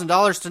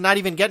 $10,000 to not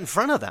even get in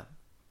front of them.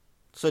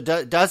 So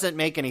it doesn't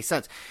make any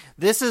sense.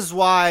 This is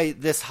why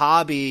this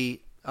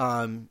hobby,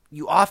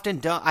 you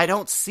often I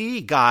don't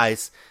see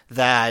guys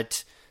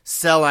that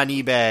sell on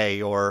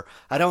eBay, or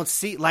I don't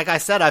see, like I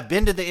said, I've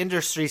been to the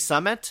industry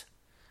summit,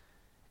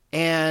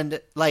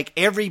 and like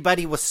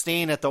everybody was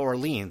staying at the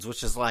Orleans,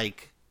 which is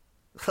like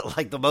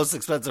the most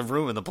expensive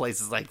room in the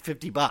place is like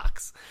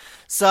 $50.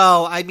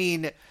 So, I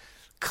mean,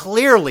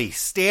 clearly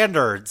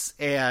standards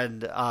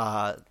and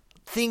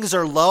things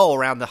are low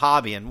around the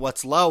hobby, and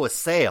what's low is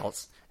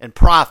sales and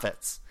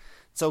profits.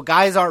 So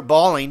guys aren't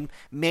balling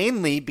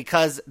mainly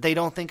because they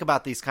don't think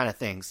about these kind of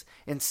things.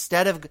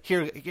 Instead of,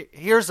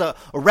 here's a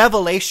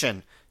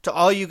revelation to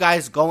all you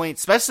guys going,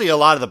 especially a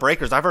lot of the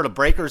breakers. I've heard of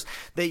breakers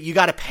that you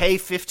got to pay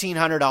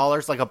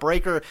 $1,500, like a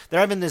breaker. They're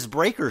having this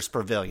breakers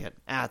pavilion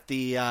at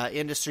the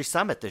industry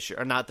summit this year,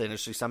 or not the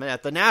industry summit,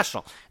 at the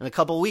National in a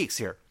couple of weeks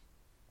here.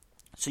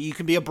 So you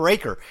can be a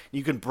breaker.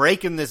 You can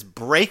break in this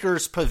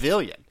breakers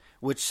pavilion,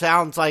 which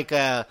sounds like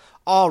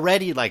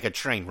already like a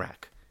train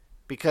wreck,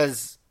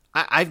 because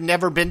I've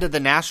never been to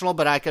the National,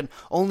 but I can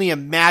only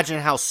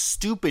imagine how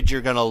stupid you're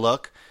going to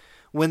look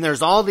when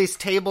there's all these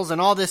tables and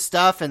all this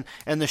stuff, and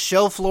the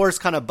show floor is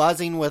kind of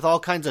buzzing with all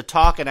kinds of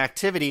talk and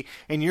activity,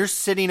 and you're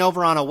sitting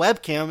over on a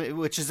webcam,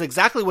 which is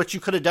exactly what you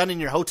could have done in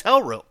your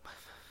hotel room.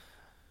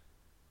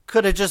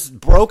 Could have just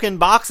broken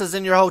boxes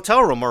in your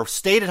hotel room or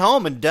stayed at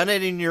home and done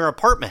it in your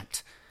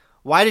apartment.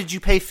 Why did you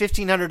pay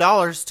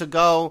 $1,500 to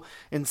go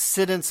and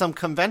sit in some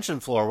convention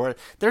floor where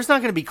there's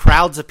not going to be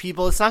crowds of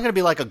people? It's not going to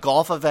be like a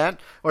golf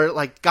event where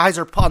like guys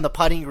are on the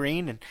putting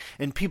green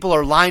and people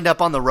are lined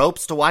up on the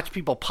ropes to watch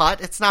people putt.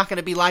 It's not going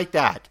to be like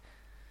that.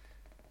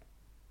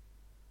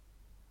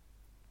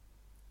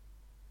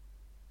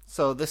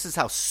 So this is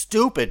how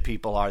stupid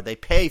people are. They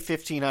pay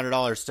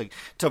 $1,500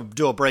 to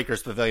do a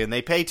Breakers Pavilion.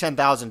 They pay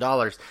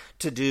 $10,000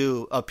 to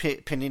do a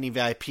Panini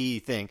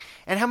VIP thing.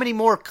 And how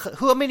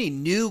many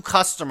new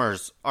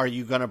customers are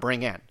you going to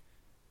bring in?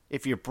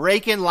 If you're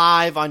breaking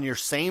live on your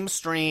same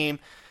stream,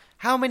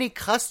 how many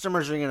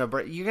customers are you going to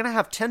bring? You're going to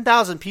have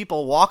 10,000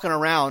 people walking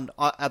around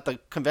at the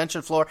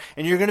convention floor,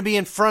 and you're going to be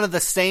in front of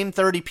the same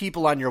 30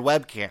 people on your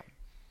webcam.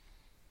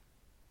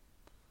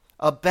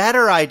 A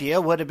better idea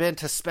would have been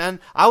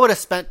I would have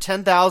spent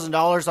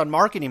 $10,000 on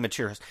marketing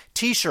materials,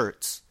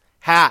 t-shirts,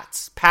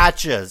 hats,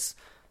 patches,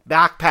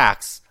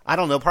 backpacks. I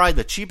don't know, probably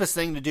the cheapest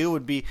thing to do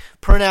would be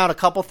print out a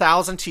couple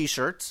thousand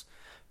t-shirts,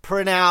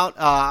 print out,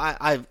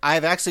 I've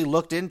actually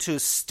looked into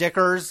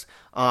stickers.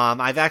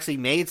 I've actually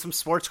made some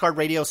sports card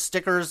radio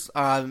stickers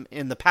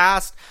in the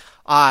past.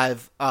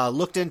 I've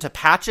looked into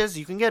patches.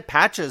 You can get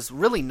patches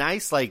really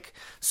nice, like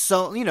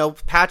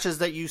patches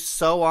that you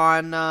sew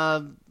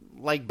on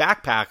like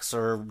backpacks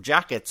or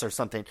jackets or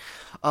something.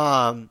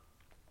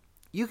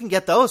 You can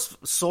get those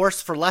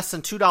sourced for less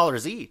than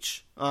 $2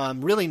 each.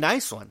 Really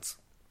nice ones.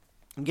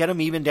 And get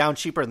them even down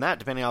cheaper than that,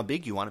 depending on how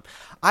big you want them.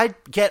 I'd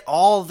get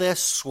all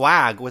this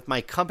swag with my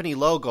company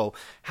logo,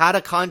 how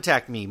to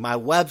contact me, my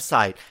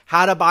website,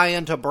 how to buy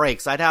into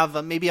breaks. I'd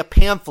have maybe a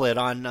pamphlet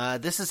on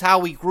this is how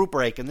we group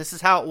break and this is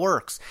how it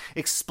works.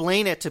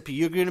 Explain it to people.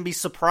 You're going to be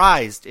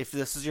surprised if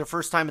this is your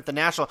first time at the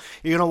National.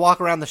 You're going to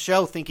walk around the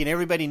show thinking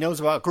everybody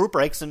knows about group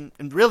breaks, and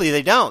really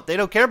they don't. They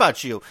don't care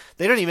about you.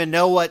 They don't even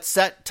know what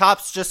set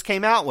Topps just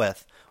came out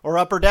with, or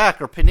Upper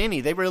Deck or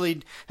Panini. They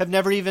really have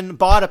never even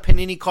bought a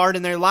Panini card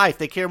in their life.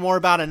 They care more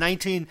about a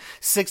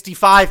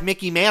 1965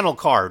 Mickey Mantle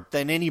card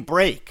than any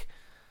break.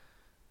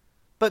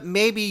 But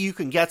maybe you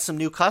can get some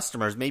new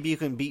customers. Maybe you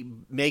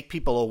can make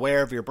people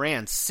aware of your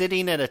brand.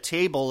 Sitting at a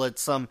table at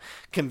some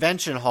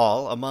convention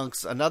hall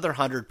amongst another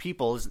 100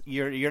 people,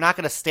 you're not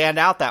going to stand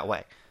out that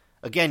way.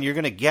 Again, you're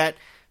going to get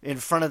in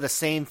front of the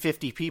same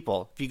 50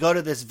 people. If you go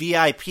to this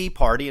VIP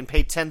party and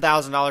pay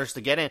 $10,000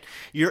 to get in,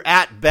 you're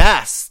at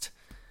best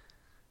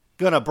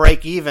going to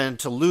break even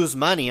to lose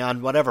money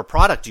on whatever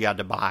product you had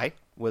to buy.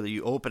 Whether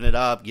you open it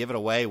up, give it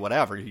away,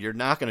 whatever. You're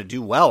not going to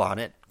do well on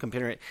it,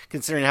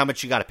 considering how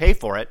much you got to pay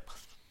for it.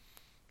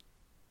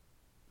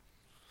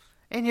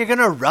 And you're going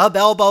to rub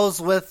elbows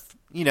with,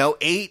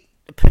 8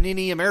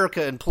 Panini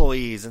America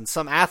employees and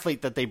some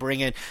athlete that they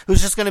bring in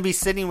who's just going to be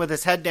sitting with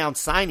his head down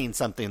signing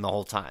something the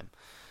whole time.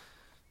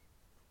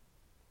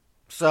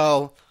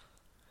 So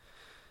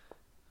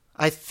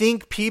I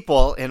think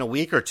people in a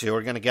week or two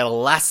are going to get a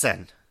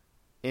lesson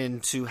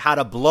into how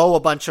to blow a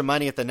bunch of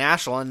money at the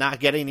National and not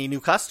get any new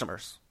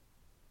customers.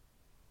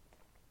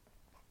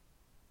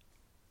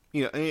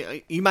 You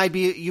might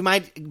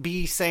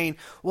be saying,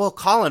 well,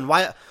 Colin,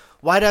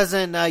 why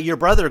doesn't your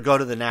brother go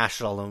to the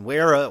National and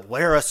wear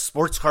a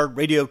Sports Card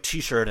Radio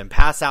t-shirt and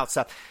pass out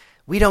stuff?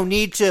 We don't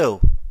need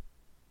to.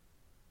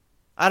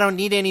 I don't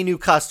need any new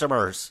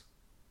customers.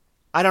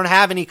 I don't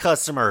have any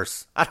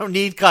customers. I don't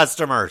need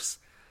customers.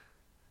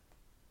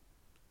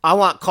 I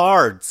want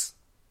cards.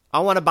 I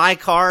want to buy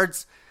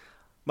cards.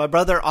 My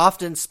brother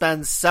often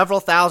spends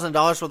several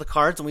 $1,000s worth of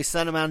cards, and we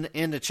send him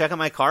in to check on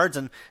my cards,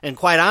 and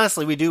quite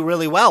honestly, we do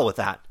really well with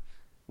that.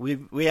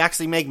 We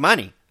actually make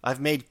money. I've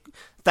made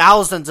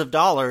thousands of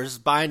dollars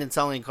buying and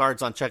selling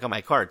cards on Check On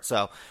My Cards.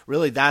 So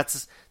really,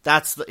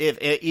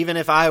 even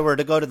if I were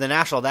to go to the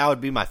National, that would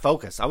be my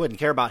focus. I wouldn't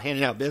care about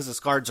handing out business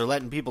cards or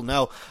letting people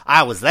know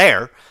I was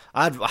there.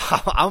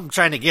 I'm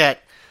trying to get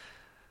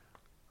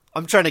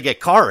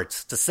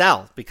cards to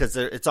sell because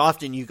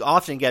you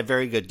often get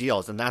very good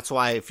deals, and that's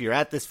why if you're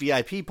at this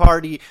VIP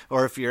party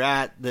or if you're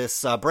at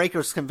this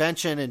Breakers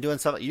convention and doing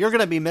something, you're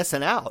going to be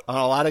missing out on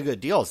a lot of good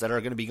deals that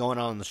are going to be going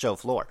on the show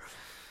floor.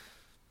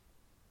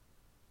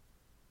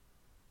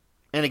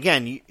 And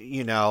again,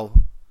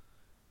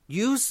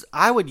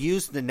 I would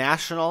use the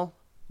National.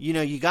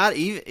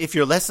 If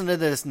you're listening to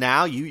this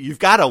now, you've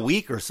got a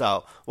week or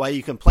so while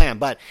you can plan.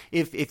 But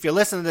if you're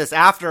listening to this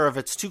after, if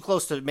it's too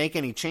close to make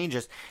any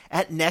changes,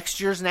 at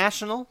next year's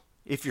National,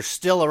 if you're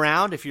still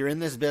around, if you're in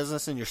this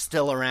business and you're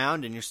still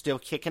around and you're still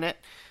kicking it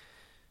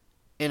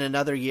in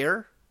another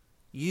year,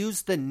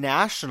 use the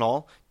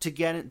National to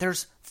get it.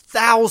 There's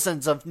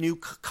thousands of new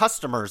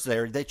customers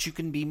there that you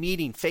can be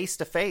meeting face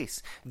to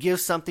face. Give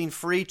something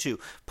free to,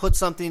 put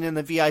something in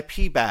the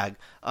VIP bag,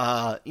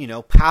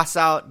 pass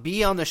out,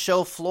 be on the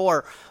show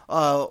floor,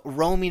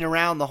 roaming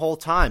around the whole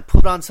time.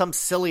 Put on some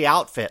silly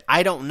outfit.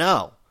 I don't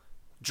know.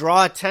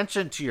 Draw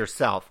attention to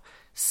yourself.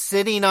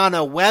 Sitting on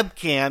a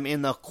webcam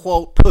in the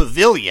quote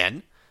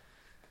pavilion,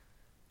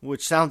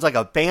 which sounds like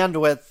a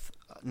bandwidth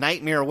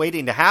nightmare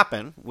waiting to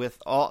happen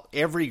with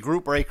every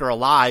group breaker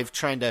alive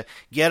trying to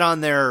get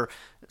on their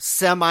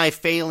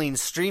semi-failing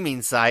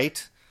streaming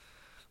site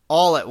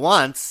all at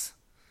once.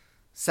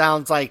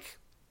 Sounds like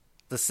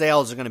the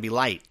sales are going to be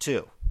light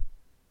too.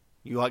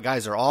 You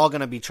guys are all going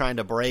to be trying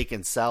to break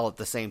and sell at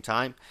the same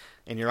time,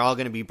 and you're all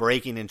going to be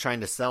breaking and trying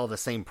to sell the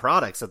same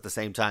products at the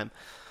same time.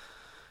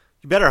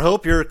 You better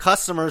hope your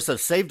customers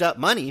have saved up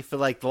money for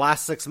like the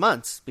last 6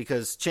 months,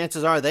 because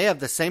chances are they have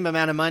the same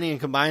amount of money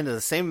and combined to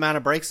the same amount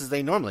of breaks as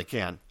they normally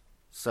can.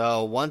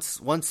 So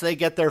once they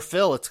get their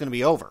fill, it's going to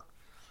be over.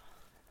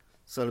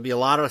 So it'll be a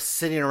lot of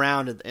sitting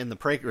around in the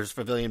Breakers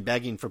Pavilion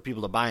begging for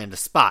people to buy into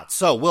spots.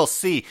 So we'll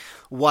see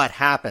what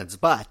happens.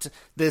 But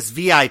this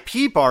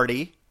VIP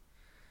party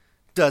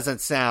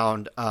doesn't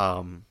sound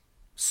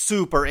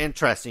super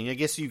interesting. I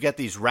guess you get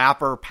these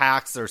wrapper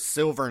packs. There's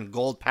silver and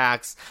gold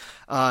packs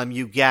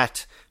you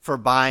get for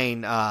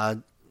buying,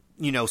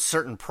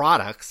 certain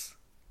products.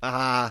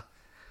 But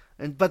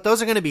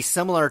those are going to be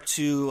similar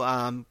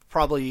to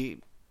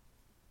probably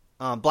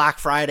Black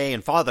Friday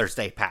and Father's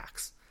Day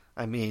packs.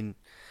 I mean,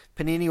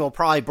 Panini will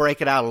probably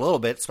break it out a little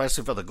bit,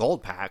 especially for the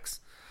gold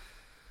packs.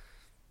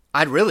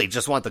 I'd really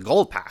just want the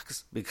gold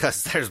packs,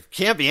 because there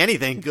can't be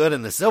anything good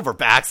in the silver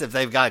packs if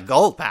they've got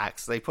gold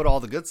packs. They put all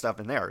the good stuff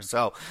in there.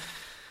 So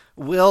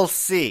we'll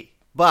see.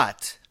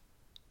 But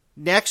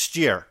next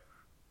year,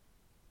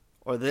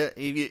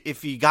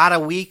 if you got a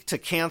week to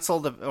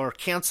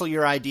cancel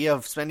your idea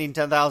of spending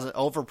 $10,000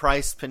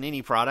 overpriced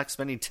Panini products,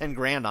 spending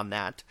 $10,000 on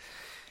that.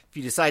 If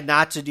you decide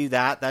not to do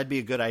that, that'd be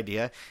a good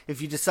idea.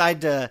 If you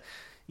decide to,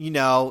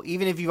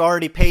 even if you've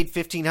already paid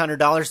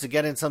 $1,500 to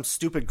get in some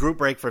stupid group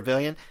break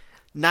pavilion,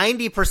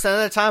 90%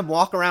 of the time,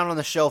 walk around on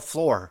the show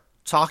floor,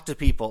 talk to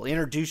people,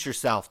 introduce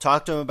yourself,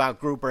 talk to them about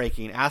group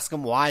breaking, ask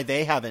them why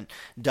they haven't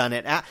done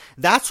it.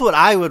 That's what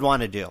I would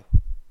want to do.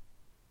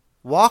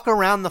 Walk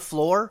around the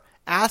floor,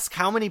 ask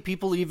how many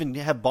people even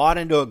have bought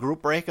into a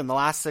group break in the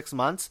last 6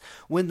 months,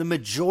 when the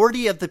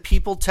majority of the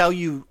people tell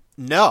you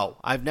No,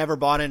 I've never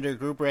bought into a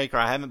group break, or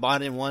I haven't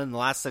bought in one in the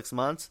last 6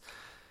 months.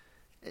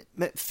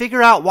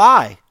 Figure out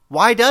why.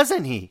 Why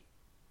doesn't he?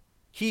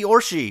 He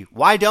or she,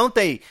 why don't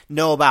they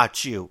know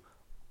about you?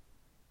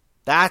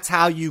 That's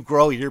how you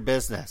grow your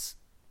business.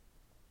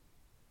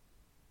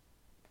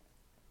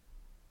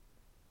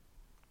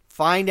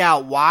 Find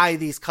out why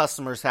these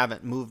customers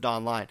haven't moved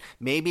online.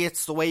 Maybe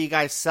it's the way you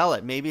guys sell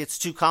it. Maybe it's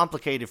too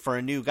complicated for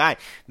a new guy.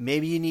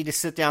 Maybe you need to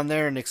sit down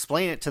there and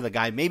explain it to the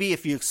guy. Maybe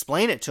if you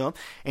explain it to him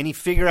and you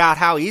figure out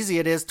how easy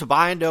it is to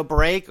buy into a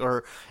break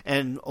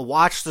and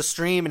watch the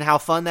stream and how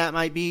fun that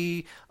might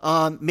be,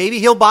 maybe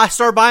he'll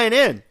start buying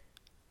in.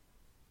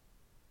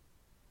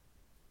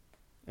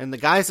 And the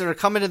guys that are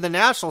coming to the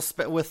National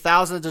with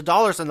thousands of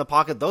dollars in the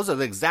pocket, those are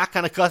the exact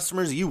kind of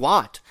customers you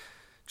want.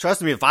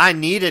 Trust me, if I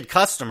needed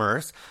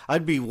customers,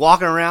 I'd be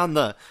walking around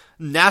the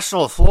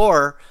national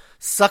floor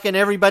sucking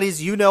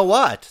everybody's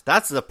you-know-what.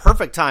 That's the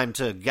perfect time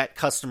to get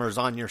customers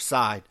on your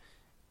side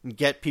and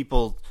get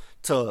people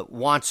to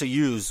want to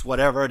use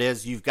whatever it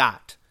is you've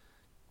got.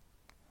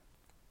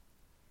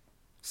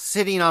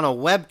 Sitting on a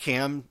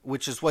webcam,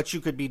 which is what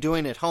you could be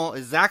doing at home,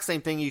 exact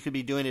same thing you could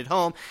be doing at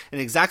home, and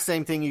the exact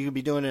same thing you could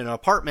be doing in an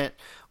apartment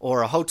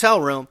or a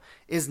hotel room,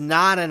 is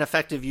not an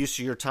effective use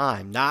of your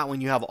time. Not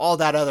when you have all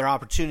that other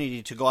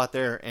opportunity to go out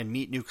there and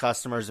meet new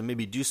customers and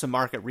maybe do some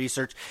market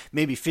research,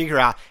 maybe figure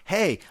out,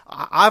 hey,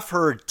 I've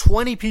heard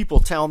 20 people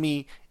tell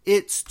me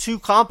it's too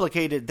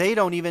complicated. They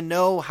don't even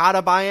know how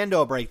to buy into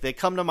a break. They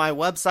come to my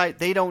website.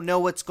 They don't know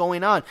what's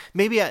going on.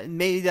 Maybe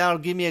that'll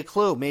give me a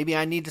clue. Maybe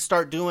I need to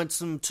start doing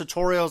some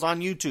tutorials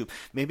on YouTube.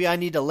 Maybe I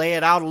need to lay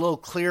it out a little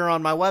clearer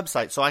on my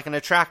website so I can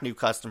attract new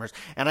customers.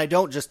 And I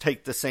don't just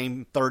take the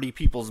same 30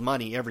 people's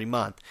money every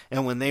month.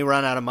 And when they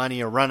run out of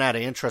money or run out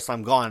of interest,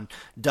 I'm gone,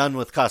 done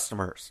with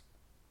customers.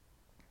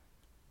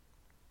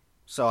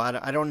 So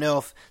I don't know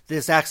if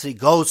this actually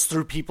goes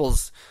through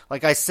people's,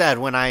 like I said,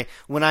 when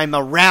I'm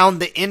around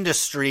the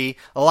industry,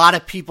 a lot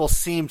of people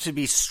seem to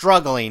be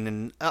struggling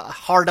and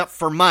hard up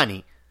for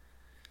money.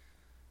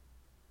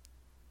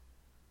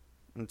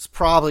 It's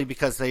probably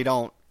because they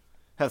don't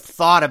have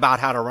thought about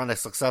how to run a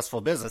successful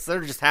business.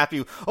 They're just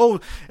happy, oh,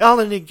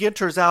 Alan and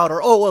Ginter's out,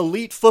 or oh,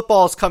 Elite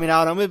Football's coming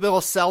out. I'm going to be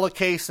able to sell a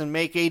case and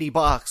make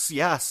 $80.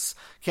 Yes,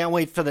 can't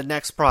wait for the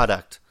next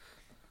product.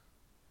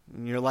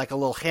 And you're like a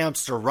little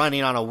hamster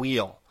running on a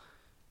wheel.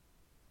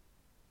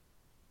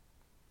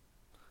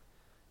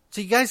 So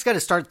you guys got to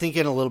start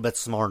thinking a little bit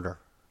smarter.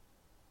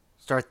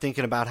 Start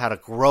thinking about how to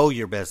grow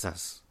your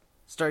business.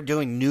 Start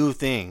doing new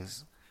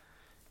things.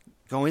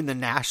 Going the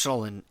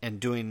national and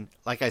doing,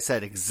 like I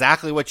said,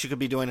 exactly what you could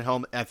be doing at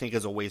home, I think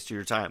is a waste of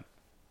your time.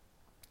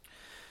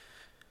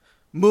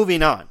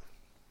 Moving on.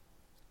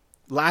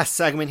 Last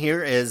segment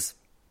here is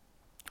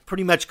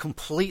pretty much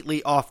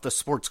completely off the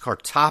sports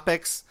card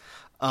topics.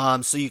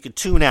 So you can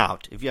tune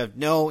out. If you have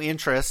no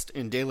interest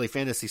in daily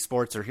fantasy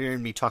sports or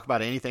hearing me talk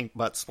about anything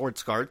but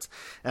sports cards,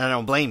 and I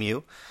don't blame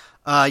you,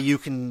 you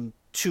can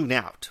tune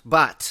out.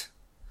 But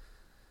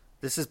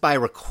this is by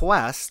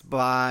request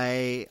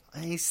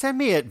he sent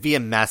me it via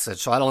message,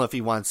 so I don't know if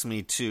he wants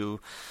me to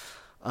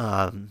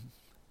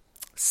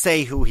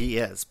say who he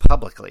is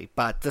publicly.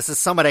 But this is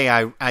somebody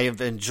I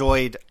have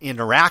enjoyed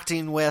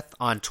interacting with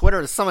on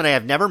Twitter. This is somebody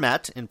I've never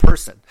met in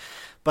person.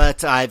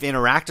 But I've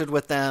interacted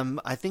with them,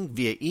 I think,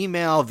 via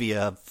email,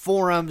 via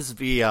forums,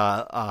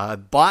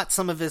 bought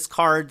some of his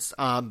cards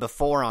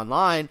before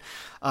online.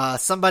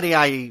 Somebody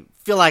I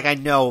feel like I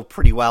know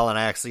pretty well, and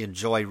I actually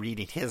enjoy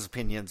reading his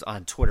opinions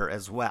on Twitter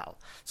as well.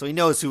 So he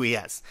knows who he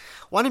is.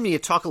 Wanted me to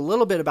talk a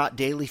little bit about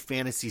daily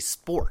fantasy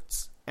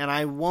sports. And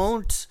I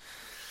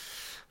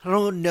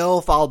don't know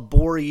if I'll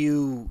bore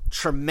you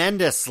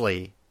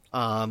tremendously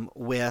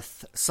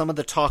with some of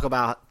the talk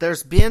about,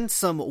 there's been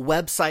some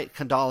website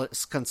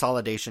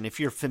consolidation. If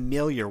you're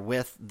familiar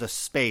with the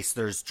space,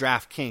 there's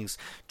DraftKings,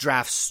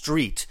 Draft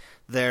Street,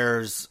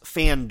 there's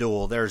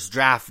FanDuel, there's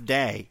Draft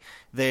Day,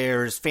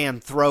 there's Fan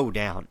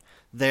Throwdown,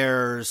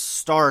 there's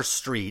Star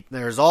Street,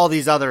 there's all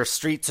these other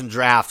streets and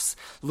drafts,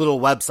 little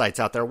websites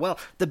out there. Well,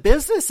 the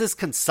business is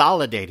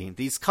consolidating.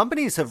 These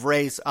companies have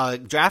raised,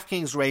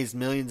 DraftKings raised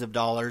millions of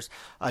dollars.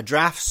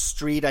 Draft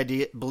Street, I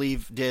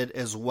believe, did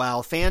as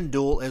well.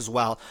 FanDuel as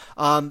well.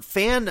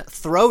 Fan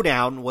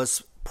Throwdown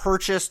was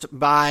purchased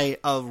by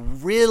a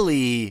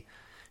really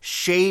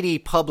shady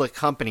public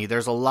company.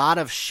 There's a lot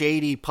of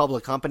shady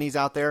public companies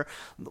out there.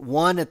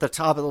 One at the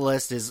top of the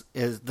list is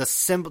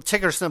the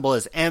ticker symbol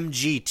is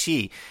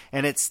MGT,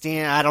 and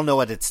I don't know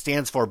what it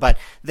stands for, but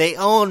they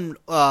own,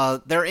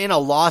 they're in a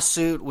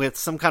lawsuit with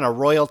some kind of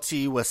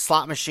royalty with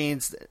slot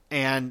machines,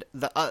 and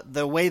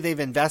the way they've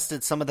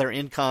invested some of their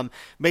income,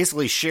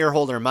 basically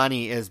shareholder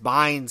money, is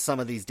buying some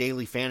of these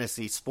daily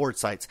fantasy sports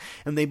sites.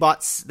 And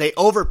they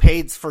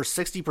overpaid for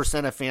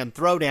 60% of Fan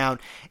Throwdown,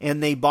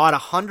 and they bought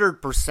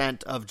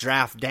 100% of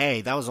Draft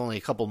Day. That was only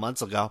a couple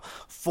months ago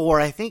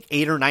for, I think,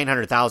 $800,000 or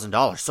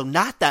 $900,000. So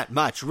not that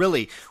much,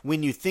 really,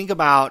 when you think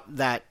about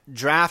that.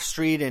 Draft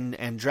Street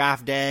and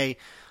Draft Day,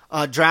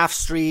 Draft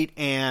Street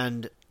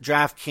and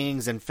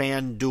DraftKings and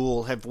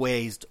FanDuel have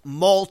raised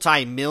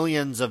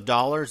multi-millions of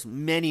dollars,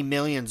 many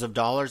millions of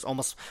dollars,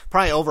 almost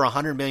probably over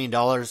 $100 million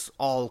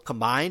all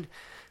combined.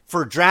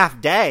 For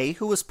Draft Day,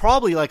 who was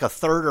probably like a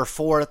third or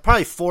fourth,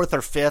 probably fourth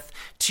or fifth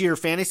tier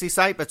fantasy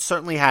site, but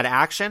certainly had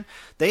action,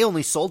 they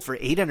only sold for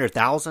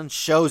 $800,000.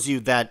 Shows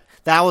you that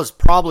was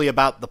probably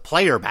about the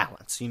player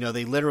balance.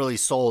 They literally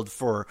sold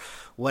for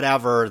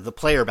whatever the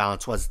player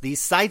balance was.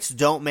 These sites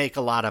don't make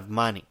a lot of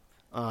money.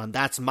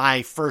 That's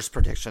my first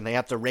prediction. They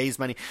have to raise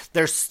money.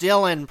 They're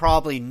still in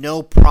probably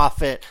no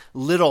profit,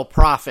 little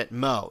profit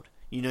mode.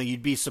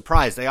 You'd be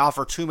surprised. They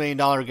offer $2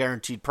 million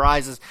guaranteed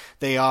prizes.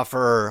 They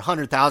offer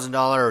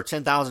 $100,000 or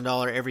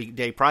 $10,000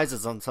 everyday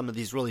prizes on some of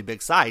these really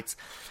big sites.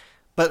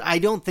 But I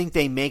don't think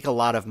they make a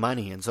lot of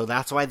money. And so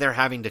that's why they're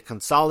having to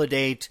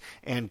consolidate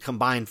and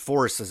combine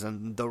forces.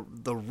 And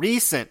the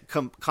recent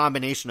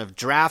combination of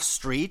Draft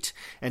Street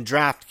and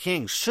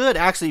DraftKings should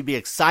actually be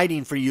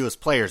exciting for you as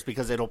players,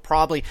 because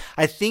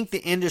I think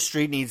the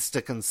industry needs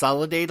to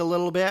consolidate a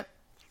little bit.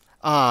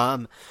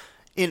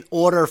 In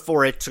order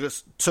for it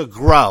to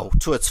grow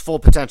to its full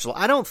potential.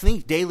 I don't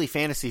think daily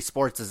fantasy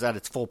sports is at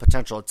its full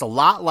potential. It's a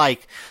lot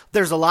like,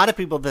 there's a lot of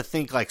people that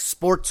think like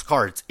sports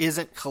cards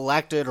isn't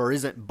collected or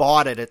isn't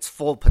bought at its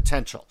full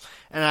potential.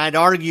 And I'd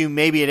argue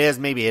maybe it is,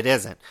 maybe it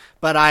isn't.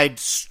 But I'd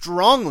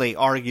strongly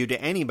argue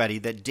to anybody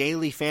that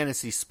daily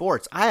fantasy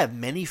sports, I have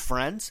many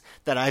friends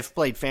that I've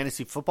played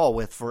fantasy football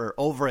with for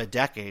over a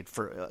decade,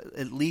 for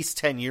at least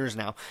 10 years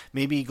now,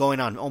 maybe going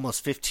on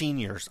almost 15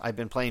 years. I've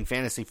been playing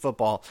fantasy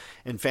football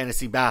and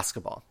fantasy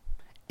basketball.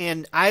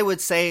 And I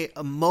would say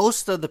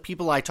most of the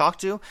people I talk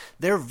to,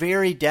 they're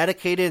very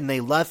dedicated and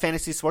they love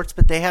fantasy sports,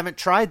 but they haven't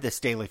tried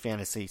this daily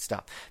fantasy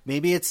stuff.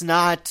 Maybe it's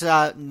not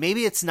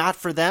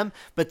for them,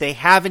 but they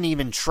haven't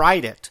even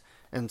tried it.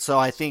 And so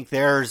I think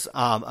there's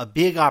a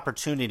big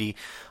opportunity,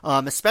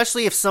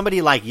 especially if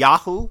somebody like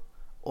Yahoo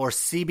or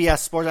CBS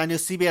Sports. I know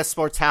CBS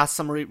Sports has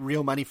some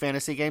real money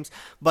fantasy games,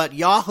 but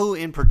Yahoo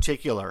in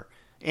particular,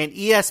 and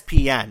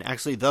ESPN,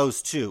 actually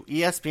those two,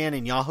 ESPN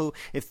and Yahoo,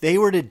 if they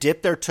were to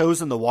dip their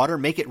toes in the water,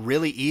 make it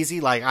really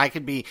easy, like I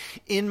could be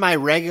in my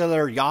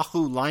regular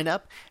Yahoo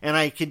lineup and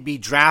I could be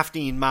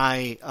drafting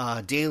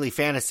my daily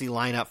fantasy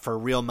lineup for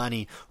real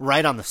money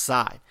right on the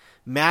side.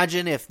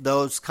 Imagine if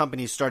those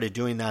companies started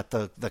doing that,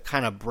 the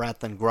kind of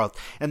breadth and growth.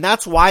 And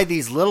that's why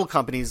these little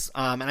companies,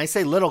 and I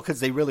say little because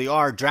they really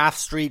are, Draft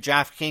Street,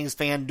 DraftKings,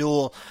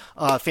 FanDuel,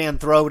 Fan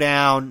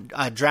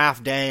Throwdown,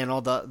 Draft Day, and all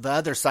the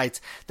other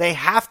sites, they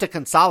have to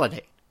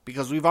consolidate.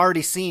 Because we've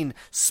already seen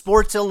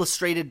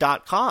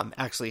SportsIllustrated.com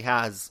actually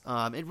has,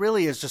 it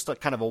really is just a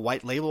kind of a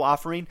white label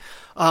offering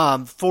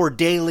for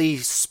daily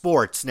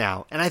sports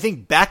now. And I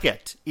think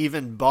Beckett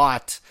even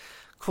bought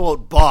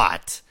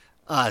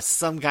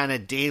some kind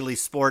of daily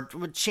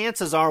sport.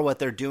 Chances are what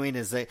they're doing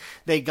is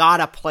they got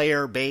a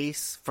player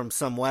base from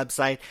some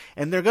website,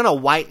 and they're going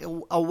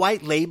to a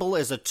white label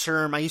is a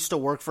term. I used to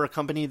work for a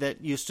company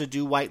that used to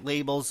do white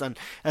labels, and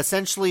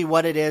essentially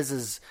what it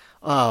is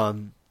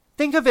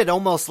think of it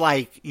almost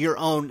like your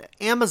own.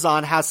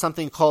 Amazon has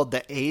something called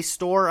the A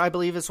Store, I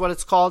believe is what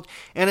it's called.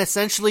 And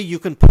essentially you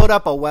can put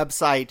up a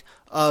website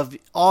of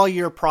all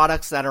your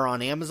products that are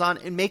on Amazon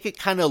and make it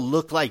kind of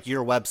look like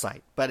your website.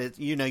 But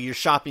you're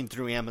shopping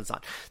through Amazon.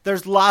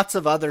 There's lots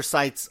of other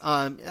sites.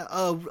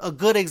 A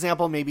good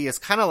example maybe is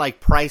kind of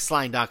like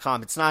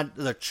Priceline.com. It's not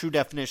the true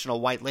definition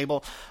of white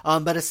label,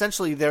 but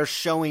essentially they're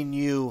showing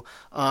you,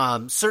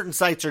 certain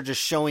sites are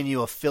just showing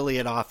you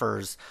affiliate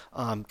offers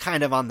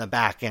kind of on the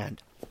back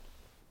end.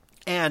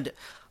 And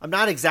I'm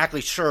not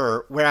exactly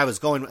sure where I was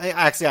going.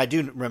 Actually, I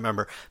do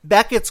remember.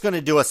 Beckett's going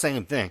to do a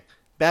same thing.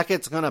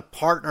 Beckett's going to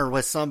partner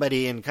with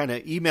somebody and kind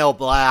of email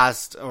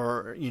blast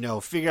or,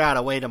 figure out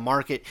a way to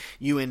market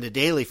you into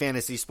daily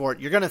fantasy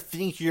sport. You're going to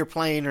think you're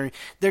playing, or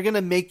they're going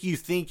to make you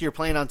think you're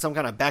playing on some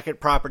kind of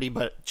Beckett property,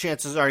 but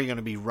chances are you're going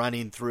to be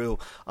running through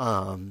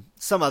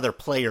some other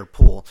player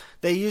pool.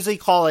 They usually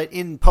call it,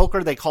 in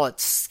poker, they call it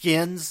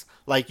skins.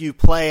 Like you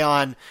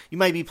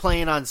might be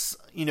playing on,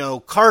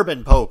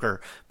 carbon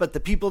poker, but the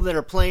people that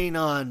are playing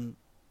on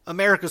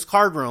America's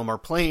Card Room are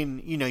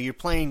playing, you're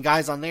playing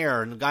guys on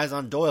there and guys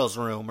on Doyle's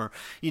Room, or,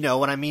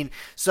 what I mean?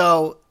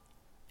 So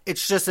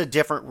it's just a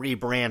different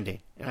rebranding.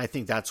 And I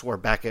think that's where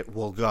Beckett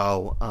will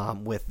go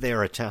with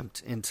their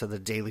attempt into the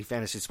daily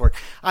fantasy sport.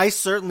 I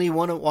certainly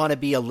wouldn't want to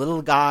be a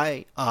little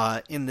guy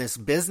in this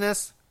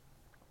business.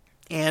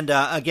 And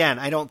again,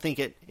 I don't think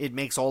it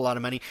makes a whole lot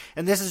of money.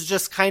 And this is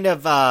just kind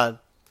of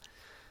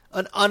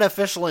an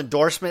unofficial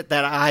endorsement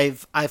that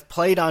I've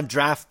played on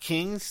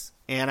DraftKings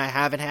and I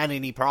haven't had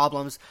any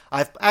problems.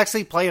 I've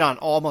actually played on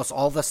almost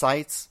all the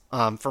sites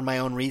for my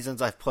own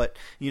reasons. I've put,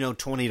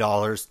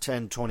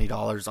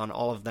 $20 on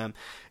all of them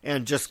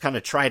and just kind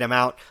of tried them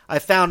out. I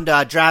found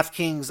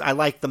DraftKings I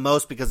like the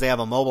most because they have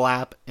a mobile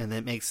app and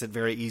it makes it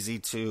very easy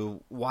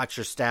to watch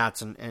your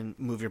stats and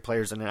move your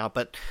players in and out.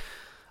 But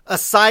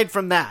aside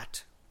from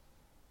that,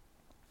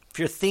 if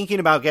you're thinking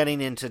about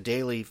getting into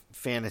daily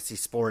fantasy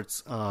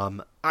sports,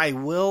 I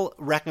will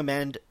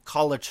recommend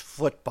college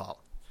football.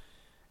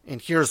 And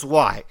here's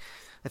why.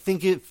 I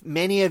think if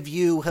many of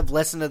you have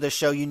listened to the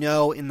show, you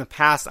know in the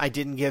past I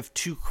didn't give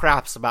two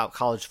craps about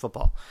college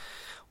football.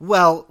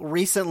 Well,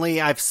 recently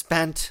I've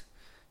spent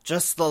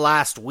just the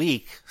last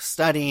week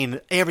studying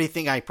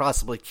everything I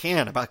possibly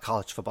can about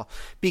college football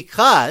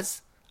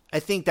because I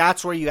think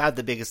that's where you have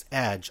the biggest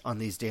edge on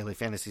these daily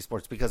fantasy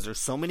sports because there's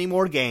so many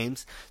more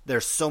games,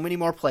 there's so many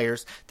more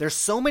players, there's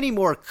so many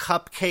more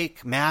cupcake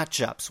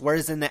matchups.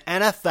 Whereas in the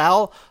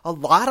NFL, a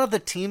lot of the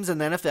teams in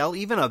the NFL,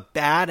 even a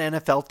bad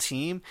NFL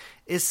team,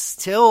 is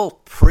still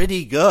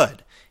pretty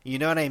good. You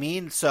know what I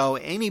mean? So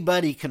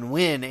anybody can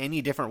win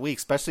any different week,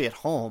 especially at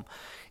home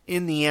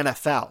in the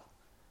NFL.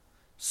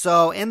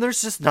 So, and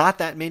there's just not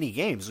that many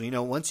games. You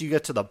know, once you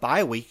get to the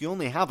bye week, you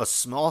only have a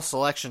small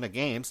selection of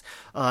games.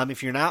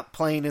 If you're not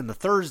playing in the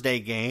Thursday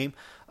game,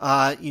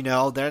 that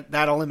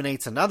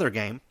eliminates another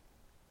game.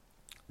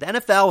 The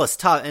NFL is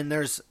tough, and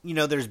there's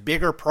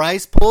bigger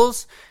prize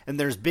pools, and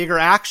there's bigger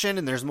action,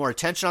 and there's more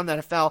attention on the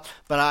NFL.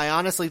 But I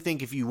honestly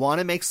think if you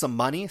want to make some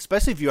money,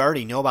 especially if you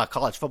already know about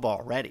college football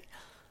already,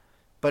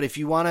 but if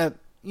you want to,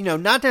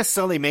 not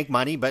necessarily make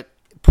money, but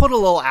put a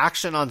little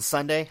action on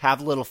Sunday,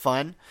 have a little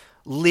fun,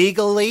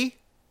 legally.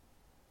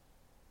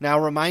 Now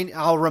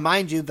I'll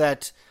remind you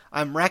that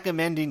I'm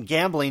recommending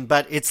gambling,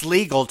 but it's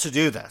legal to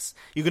do this.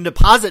 You can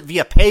deposit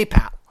via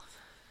PayPal.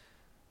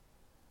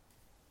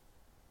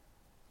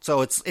 So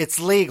it's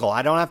legal.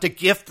 I don't have to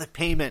gift the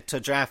payment to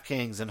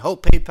DraftKings and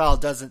hope PayPal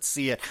doesn't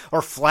see it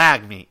or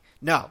flag me.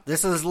 No,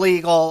 this is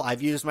legal.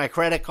 I've used my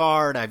credit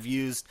card. I've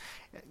used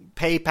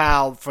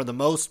PayPal for the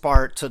most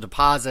part to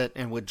deposit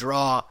and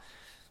withdraw.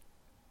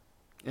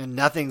 And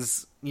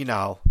nothing's,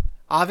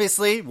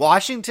 obviously,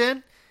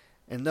 Washington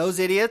and those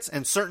idiots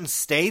and certain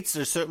states,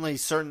 there's certainly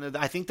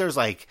I think there's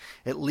like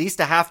at least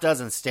a half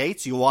dozen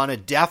states. You want to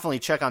definitely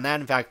check on that.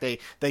 In fact,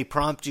 they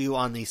prompt you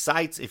on these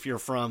sites if you're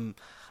from,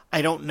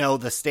 I don't know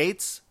the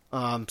states,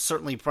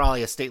 certainly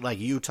probably a state like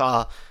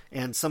Utah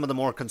and some of the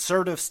more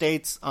conservative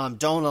states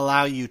don't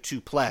allow you to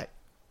play.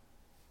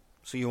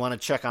 So you want to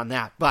check on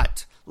that.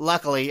 But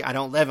luckily, I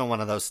don't live in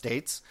one of those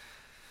states.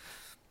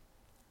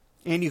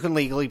 And you can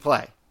legally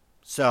play.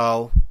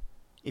 So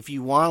if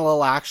you want a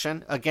little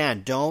action,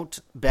 again, don't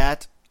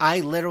bet. I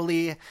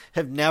literally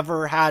have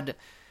never had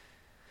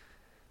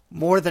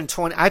more than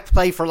 20. I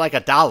play for like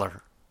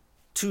 $1,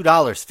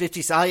 $2,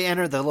 50. I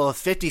enter the little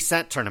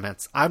 50-cent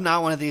tournaments. I'm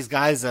not one of these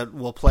guys that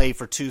will play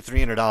for $200,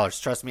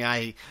 $300. Trust me,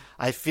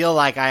 I feel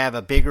like I have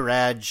a bigger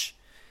edge.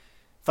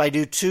 If I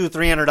do $200,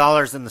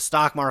 $300 in the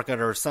stock market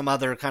or some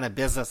other kind of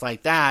business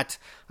like that,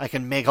 I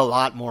can make a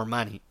lot more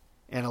money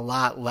and a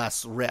lot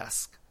less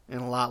risk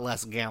and a lot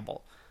less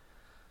gamble.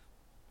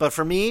 But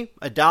for me,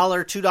 $1,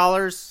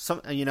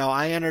 $2,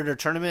 I entered a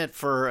tournament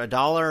for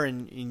 $1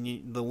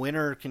 and the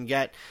winner can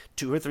get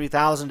 $2,000 or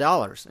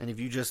 $3,000. And if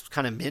you just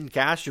kind of min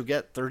cash, you'll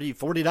get $30,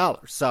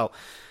 $40. So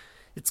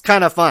it's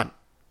kind of fun.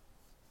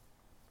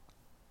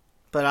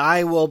 But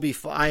I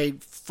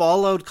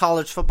followed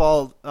college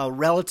football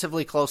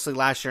relatively closely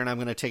last year, and I'm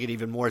going to take it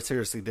even more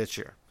seriously this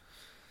year.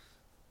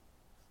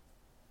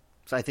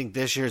 So I think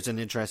this year is an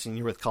interesting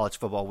year with college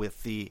football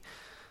with the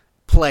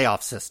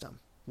playoff system.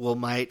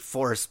 Might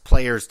force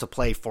players to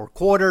play 4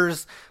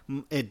 quarters.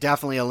 It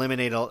definitely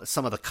eliminated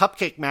some of the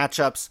cupcake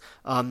matchups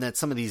that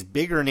some of these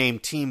bigger name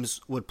teams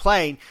would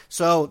play.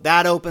 So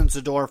that opens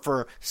the door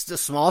for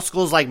small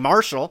schools like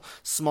Marshall,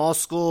 small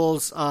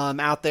schools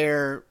out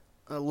there,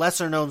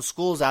 lesser known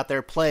schools out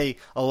there play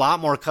a lot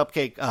more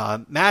cupcake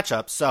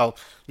matchups. So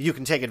you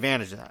can take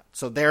advantage of that.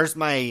 So there's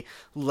my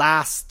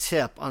last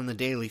tip on the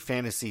daily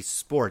fantasy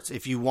sports.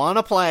 If you want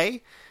to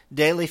play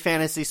daily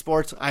fantasy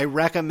sports, I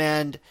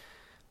recommend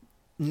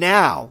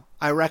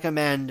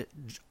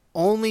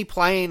only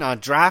playing on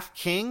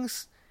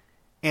DraftKings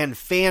and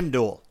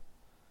FanDuel.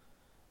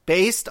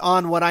 Based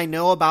on what I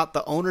know about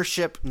the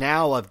ownership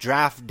now of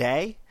Draft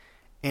Day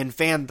and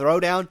Fan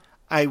Throwdown,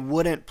 I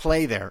wouldn't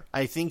play there.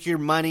 I think your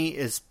money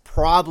is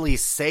probably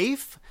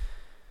safe,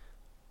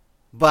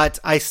 but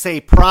I say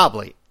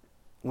probably.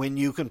 When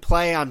you can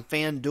play on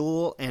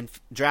FanDuel and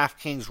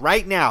DraftKings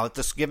right now at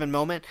this given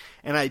moment,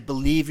 and I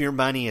believe your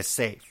money is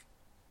safe.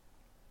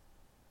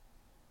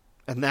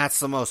 And that's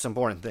the most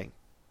important thing.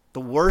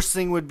 The worst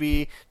thing would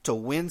be to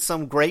win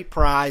some great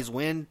prize,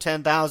 win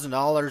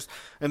 $10,000.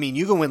 I mean,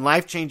 you can win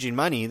life-changing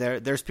money.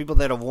 There's people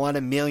that have won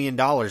 $1 million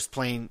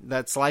playing.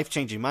 That's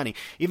life-changing money.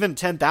 Even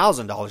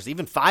 $10,000,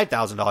 even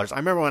 $5,000. I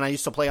remember when I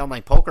used to play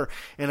online poker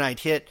and I'd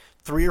hit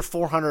 $300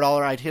 or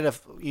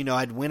 $400.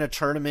 I'd win a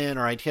tournament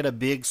or I'd hit a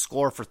big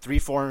score for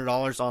 $300,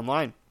 $400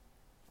 online.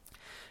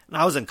 And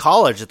I was in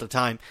college at the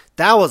time.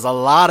 That was a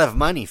lot of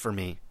money for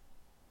me.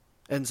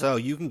 And so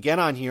you can get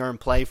on here and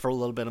play for a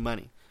little bit of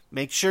money.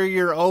 Make sure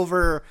you're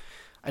over,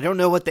 I don't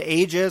know what the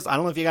age is. I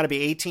don't know if you got to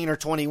be 18 or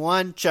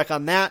 21. Check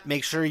on that.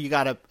 Make sure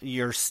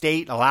your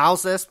state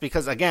allows this.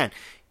 Because again,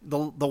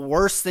 the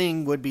worst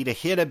thing would be to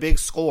hit a big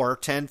score,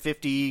 $10,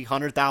 $50,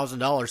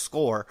 $100,000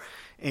 score,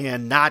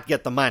 and not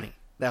get the money.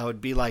 That would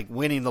be like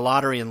winning the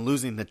lottery and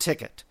losing the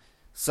ticket.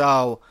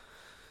 So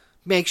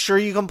make sure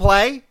you can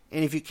play.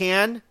 And if you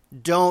can,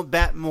 don't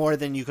bet more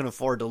than you can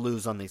afford to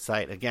lose on the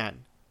site.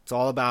 Again, It's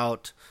all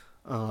about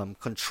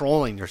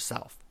controlling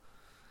yourself.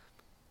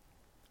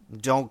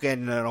 Don't get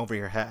it over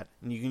your head.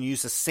 And you can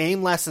use the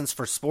same lessons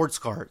for sports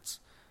cards.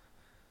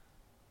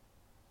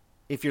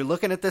 If you're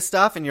looking at this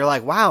stuff and you're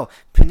like, wow,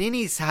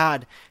 Panini's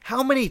had,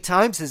 how many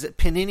times has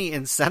Panini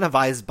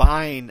incentivized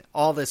buying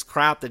all this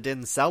crap that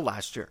didn't sell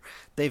last year?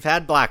 They've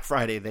had Black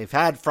Friday. They've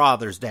had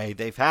Father's Day.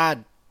 They've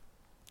had,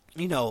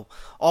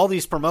 all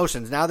these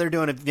promotions. Now they're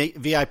doing a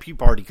VIP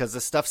party because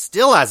the stuff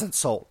still hasn't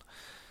sold.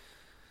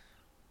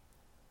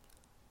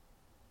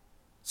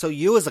 So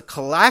you as a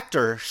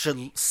collector it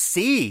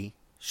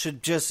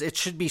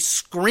should be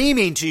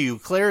screaming to you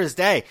clear as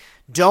day.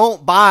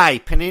 Don't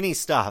buy Panini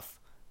stuff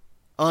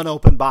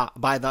unopened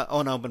by the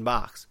unopened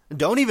box.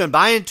 Don't even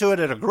buy into it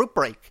at a group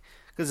break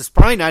because it's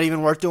probably not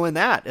even worth doing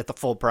that at the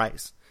full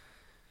price.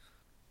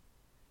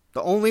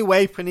 The only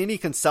way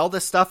Panini can sell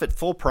this stuff at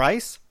full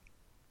price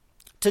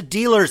to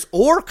dealers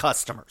or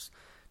customers,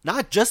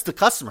 not just the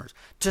customers,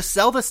 to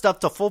sell this stuff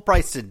to full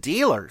price to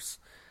dealers,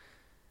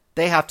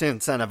 they have to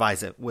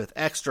incentivize it with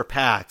extra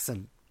packs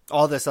and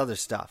all this other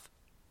stuff.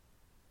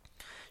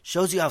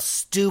 Shows you how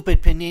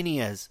stupid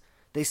Panini is.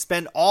 They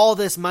spend all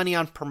this money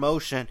on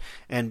promotion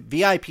and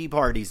VIP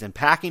parties and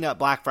packing up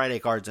Black Friday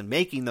cards and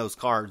making those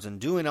cards and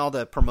doing all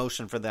the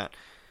promotion for that.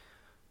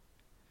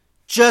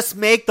 Just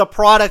make the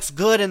products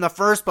good in the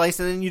first place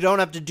and then you don't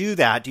have to do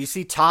that. Do you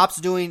see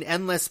Topps doing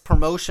endless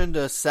promotion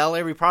to sell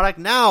every product?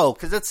 No,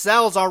 because it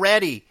sells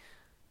already.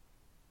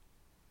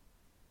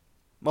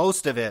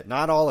 Most of it,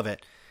 not all of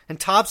it. And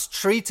Topps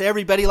treats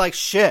everybody like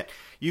shit.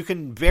 You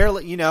can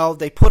barely,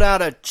 they put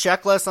out a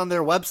checklist on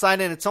their website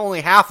and it's only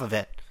half of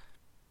it.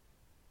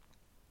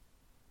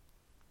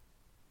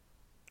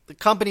 The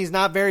company's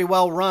not very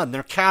well run.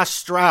 They're cash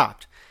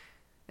strapped.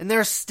 And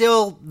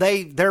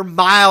they're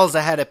miles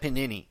ahead of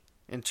Panini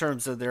in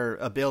terms of their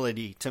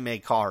ability to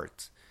make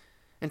cards.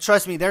 And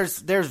trust me, there's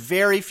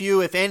very few,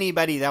 if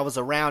anybody, that was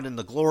around in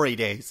the glory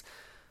days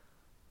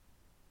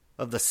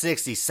of the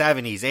 60s,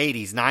 70s,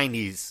 80s,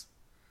 90s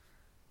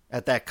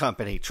at that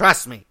company.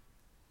 Trust me.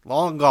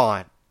 Long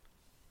gone.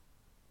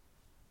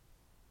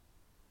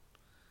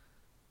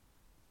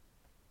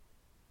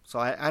 So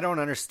I don't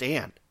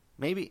understand.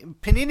 Maybe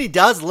Panini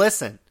does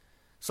listen.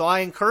 So I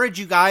encourage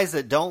you guys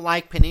that don't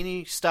like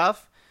Panini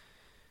stuff,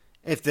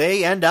 if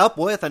they end up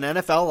with an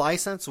NFL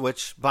license,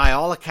 which by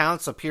all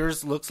accounts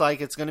looks like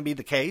it's going to be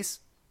the case,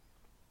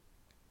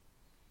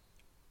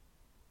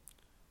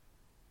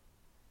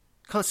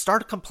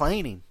 start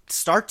complaining.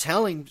 Start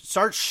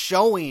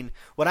showing.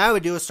 What I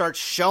would do is start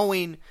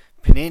showing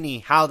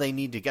Panini how they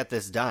need to get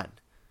this done.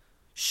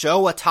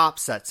 Show a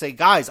Topps set. Say,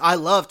 guys, I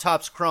love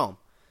Topps Chrome.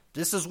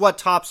 This is what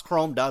Topps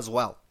Chrome does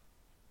well.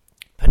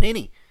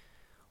 Panini,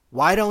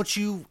 why don't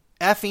you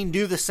effing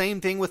do the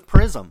same thing with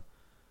Prism?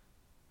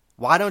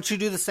 Why don't you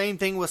do the same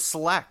thing with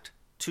Select?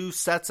 Two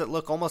sets that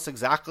look almost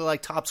exactly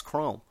like Topps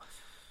Chrome.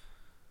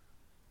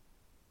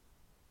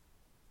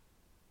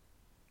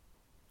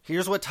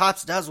 Here's what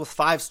Topps does with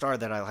 5-star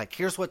that I like.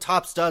 Here's what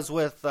Topps does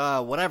with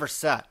whatever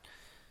set.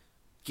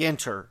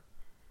 Ginter,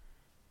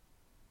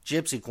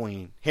 Gypsy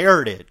Queen,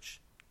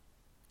 Heritage,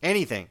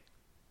 anything.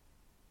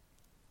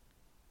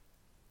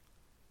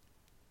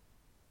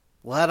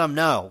 Let them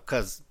know,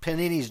 because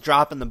Panini's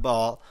dropping the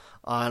ball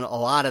on a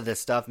lot of this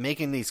stuff,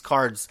 making these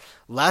cards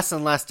less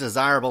and less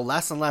desirable,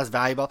 less and less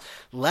valuable,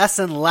 less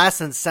and less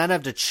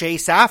incentive to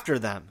chase after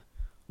them.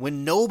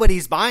 When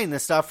nobody's buying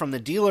this stuff from the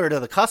dealer to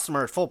the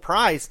customer at full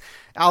price,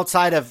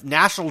 outside of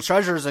national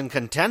treasures and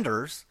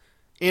contenders,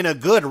 in a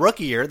good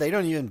rookie year, they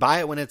don't even buy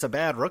it when it's a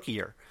bad rookie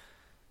year.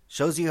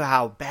 Shows you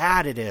how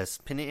bad it is.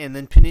 And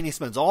then Panini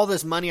spends all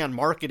this money on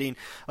marketing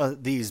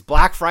these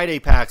Black Friday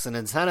packs and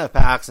incentive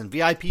packs and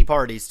VIP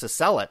parties to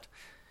sell it.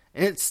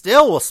 And it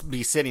still will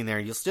be sitting there.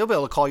 You'll still be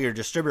able to call your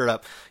distributor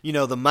up,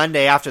 the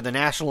Monday after the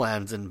national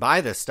ends and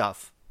buy this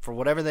stuff for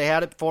whatever they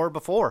had it for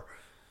before.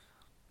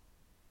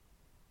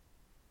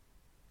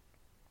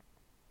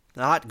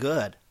 Not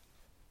good.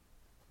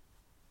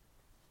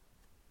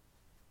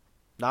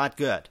 Not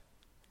good.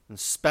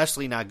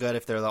 Especially not good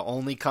if they're the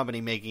only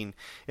company making,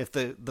 if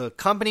the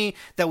company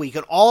that we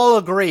can all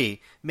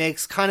agree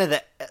makes kind of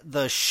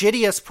the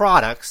shittiest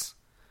products.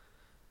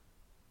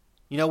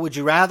 Would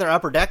you rather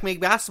Upper Deck make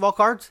basketball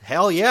cards?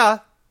 Hell yeah.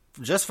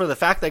 Just for the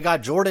fact they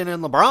got Jordan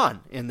and LeBron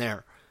in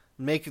there.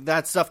 Make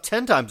that stuff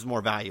 10 times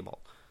more valuable.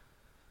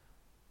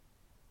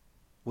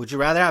 Would you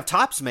rather have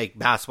Topps make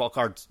basketball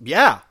cards?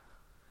 Yeah.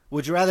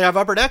 Would you rather have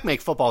Upper Deck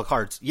make football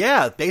cards?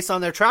 Yeah. Based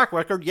on their track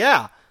record,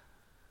 yeah.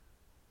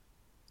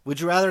 Would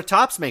you rather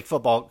Topps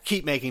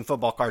keep making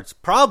football cards?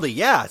 Probably,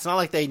 yeah. It's not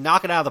like they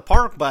knock it out of the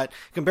park, but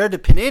compared to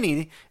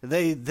Panini,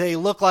 they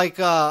look like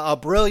a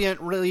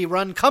brilliantly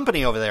run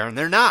company over there, and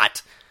they're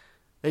not.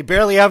 They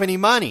barely have any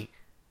money.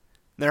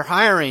 They're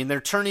hiring.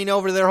 They're turning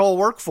over their whole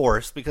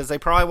workforce because they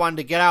probably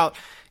wanted to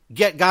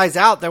get guys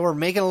out that were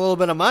making a little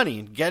bit of money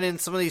and get in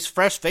some of these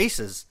fresh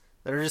faces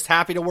that are just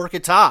happy to work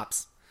at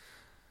Topps.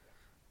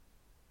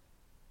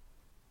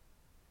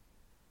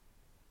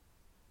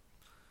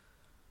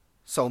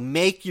 So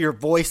make your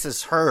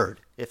voices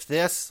heard. If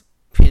this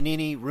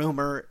Panini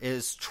rumor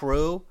is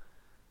true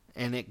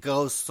and it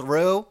goes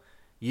through,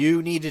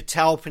 you need to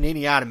tell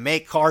Panini how to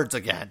make cards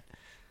again.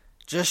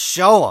 Just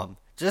show them.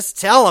 Just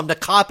tell them to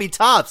copy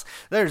Topps.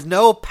 There's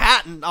no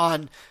patent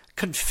on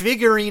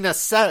configuring a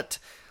set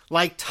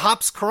like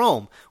Topps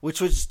Chrome,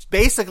 which was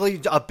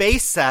basically a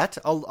base set,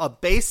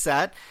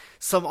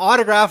 some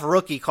autographed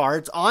rookie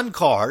cards on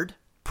card,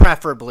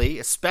 preferably,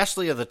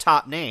 especially of the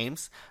top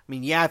names. I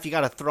mean, yeah, if you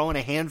got to throw in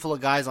a handful of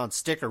guys on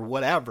sticker,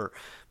 whatever,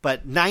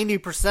 but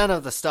 90%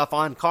 of the stuff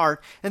on card,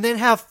 and then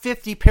have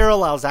 50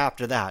 parallels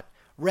after that.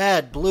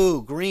 Red,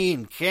 blue,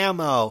 green,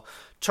 camo,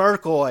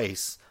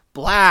 turquoise,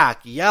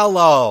 black,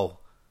 yellow,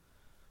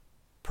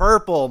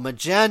 purple,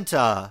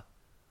 magenta,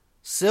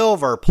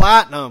 silver,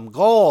 platinum,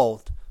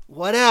 gold,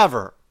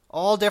 whatever.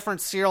 All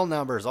different serial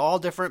numbers, all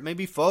different,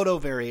 maybe photo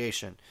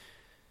variation.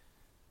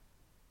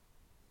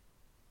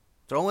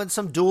 Throw in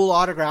some dual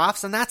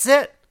autographs, and that's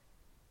it.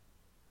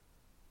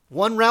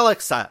 One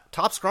relic set.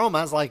 Topps Chrome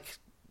has like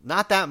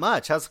not that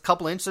much. Has a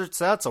couple insert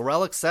sets, a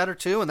relic set or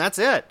two, and that's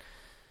it.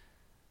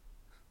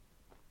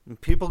 And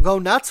people go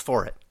nuts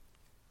for it.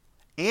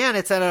 And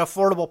it's at an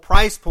affordable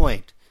price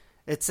point.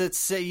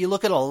 You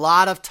look at a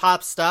lot of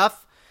top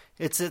stuff,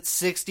 it's at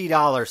 $60,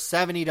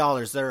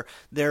 $70.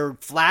 Their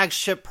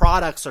flagship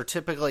products are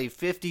typically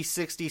 $50,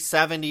 $60,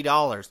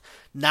 $70.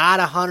 Not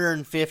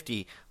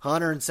 $150,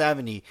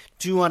 $170, $200,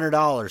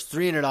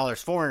 $300,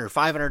 $400,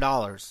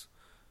 $500.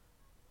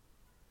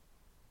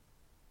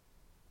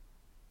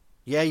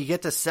 Yeah, you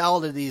get to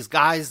sell to these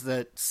guys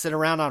that sit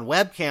around on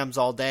webcams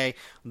all day.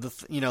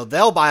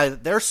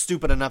 They're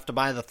stupid enough to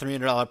buy the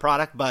 $300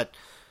 product, but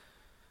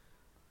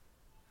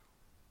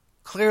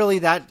clearly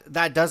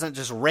that doesn't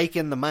just rake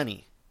in the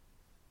money.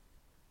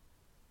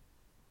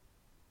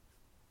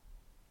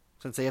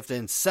 Since they have to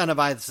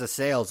incentivize the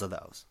sales of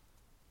those.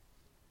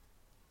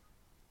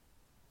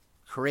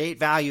 Create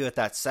value at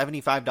that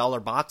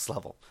 $75 box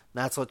level.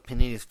 That's what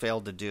Panini's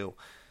failed to do.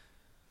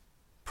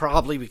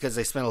 Probably because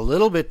they spent a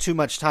little bit too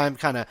much time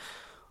kind of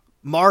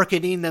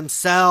marketing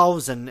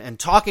themselves and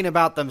talking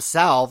about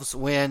themselves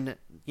when,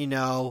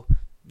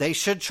 they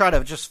should try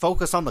to just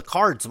focus on the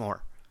cards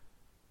more.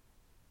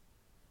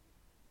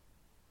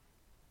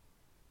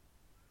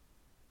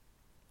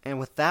 And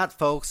with that,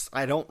 folks,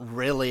 I don't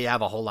really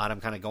have a whole lot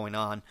I'm kind of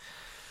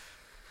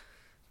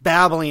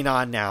babbling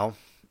on now.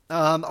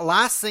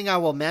 Last thing I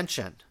will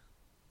mention,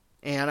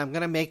 and I'm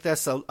going to make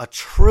this a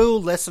true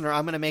listener.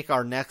 I'm going to make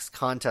our next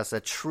contest a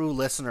true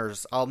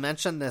listeners. I'll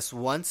mention this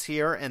once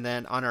here and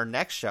then on our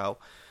next show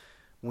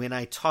when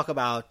I talk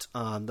about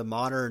the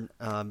Modern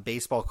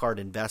Baseball Card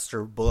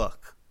Investor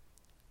book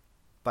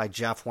by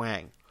Jeff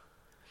Wang.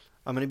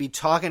 I'm going to be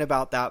talking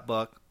about that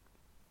book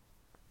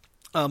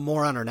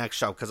more on our next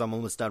show because I'm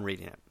almost done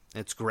reading it.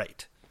 It's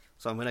great.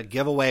 So I'm going to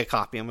give away a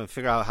copy. I'm going to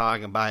figure out how I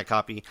can buy a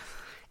copy.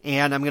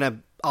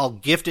 And I'll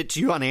gift it to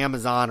you on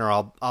Amazon,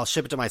 or I'll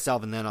ship it to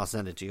myself and then I'll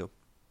send it to you.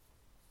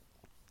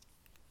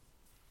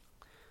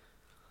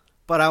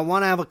 But I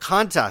want to have a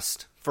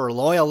contest for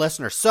loyal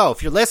listeners. So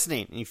if you're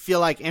listening and you feel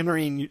like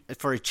entering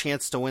for a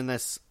chance to win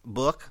this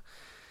book,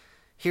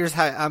 here's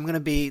how I'm going to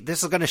be.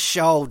 This is going to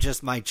show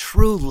just my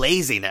true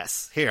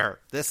laziness here.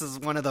 This is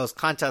one of those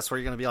contests where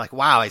you're going to be like,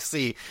 wow, I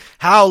see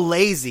how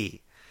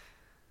lazy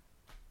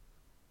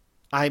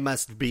I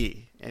must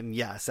be. And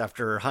yes,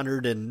 after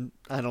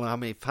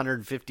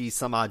 150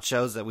 some odd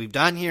shows that we've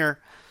done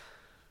here,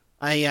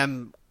 I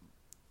am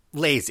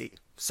lazy.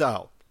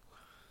 So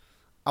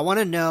I want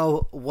to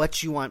know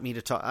what you want me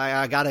to talk.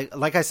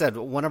 Like I said,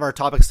 one of our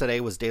topics today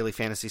was daily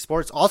fantasy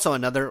sports. Also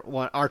another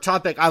one, our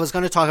topic, I was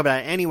going to talk about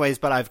it anyways,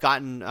 but I've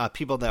gotten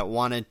people that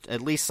wanted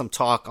at least some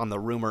talk on the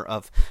rumor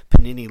of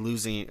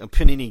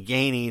Panini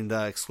gaining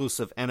the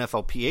exclusive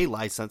NFLPA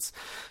license.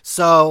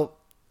 So,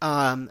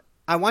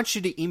 I want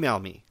you to email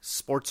me,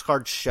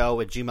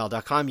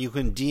 sportscardshow@gmail.com. You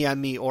can DM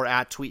me or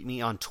tweet me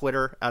on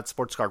Twitter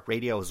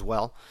 @sportscardradio as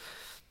well.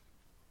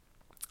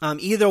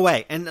 Either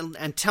way,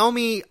 and tell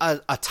me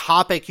a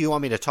topic you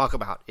want me to talk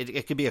about.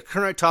 It could be a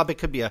current topic,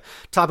 could be a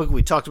topic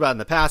we talked about in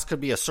the past,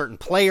 could be a certain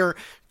player,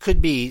 could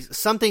be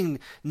something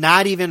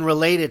not even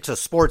related to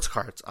sports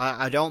cards.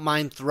 I don't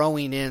mind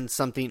throwing in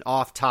something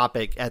off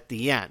topic at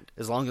the end,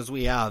 as long as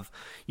we have,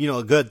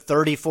 a good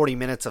 30, 40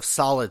 minutes of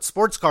solid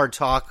sports card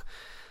talk.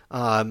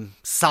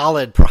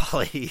 Solid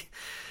probably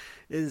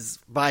is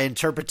by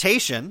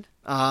interpretation,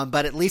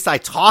 but at least I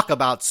talk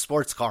about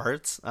sports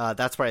cards.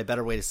 That's probably a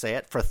better way to say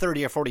it. For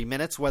 30 or 40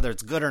 minutes, whether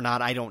it's good or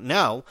not, I don't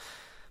know.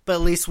 But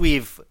at least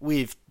we've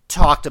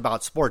talked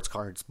about sports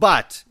cards.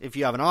 But if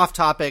you have an off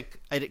topic,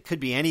 it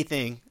could be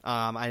anything.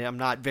 I'm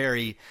not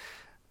very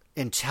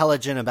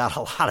intelligent about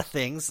a lot of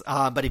things,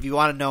 but if you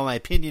want to know my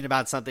opinion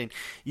about something,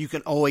 you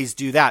can always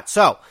do that.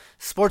 So,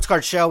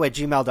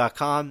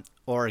 sportscardshow@gmail.com,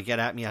 or get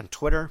at me on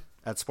Twitter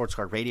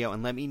 @SportsCardRadio,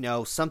 and let me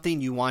know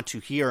something you want to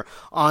hear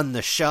on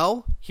the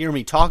show, hear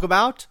me talk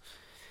about,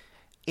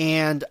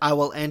 and I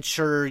will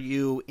enter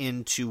you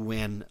in to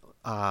win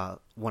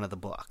one of the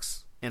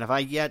books. And if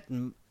I get,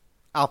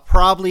 I'll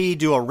probably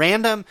do a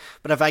random,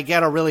 but if I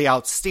get a really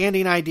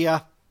outstanding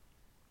idea,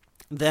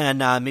 then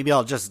maybe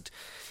I'll just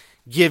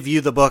give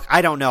you the book.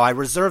 I don't know. I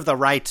reserve the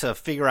right to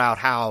figure out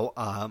how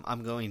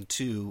I'm going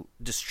to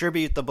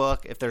distribute the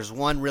book. If there's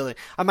one really,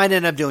 I might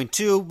end up doing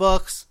 2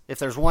 books. If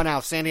there's one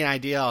outstanding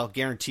idea, I'll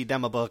guarantee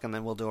them a book, and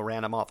then we'll do a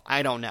random off.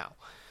 I don't know.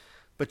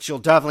 But you'll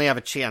definitely have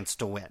a chance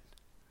to win.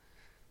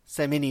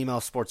 Send me an email,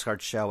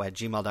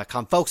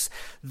 sportscardshow@gmail.com. Folks,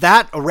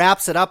 that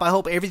wraps it up. I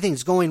hope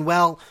everything's going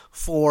well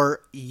for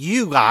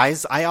you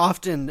guys. I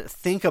often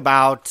think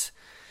about,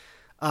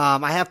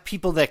 I have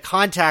people that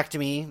contact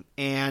me,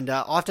 and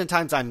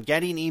oftentimes I'm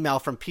getting email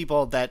from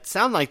people that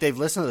sound like they've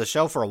listened to the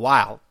show for a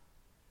while.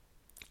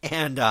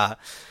 And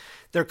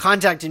they're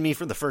contacting me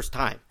for the first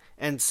time.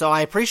 And so I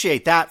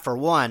appreciate that for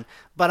one,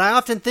 but I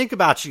often think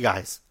about you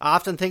guys. I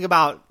often think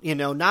about,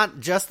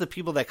 not just the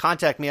people that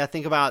contact me. I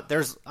think about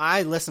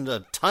I listen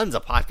to tons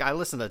of podcasts. I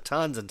listen to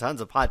tons and tons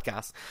of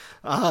podcasts.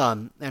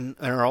 And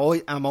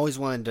I'm always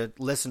willing to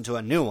listen to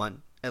a new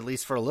one, at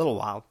least for a little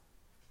while.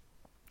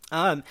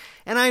 And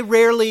I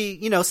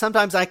rarely,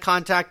 sometimes I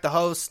contact the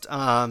host,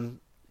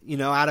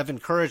 out of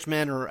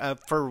encouragement or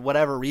for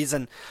whatever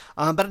reason,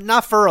 but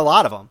not for a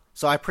lot of them.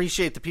 So I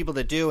appreciate the people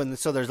that do, and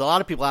so there's a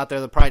lot of people out there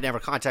that probably never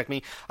contact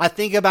me. I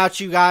think about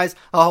you guys.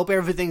 I hope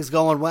everything's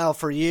going well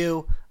for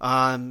you.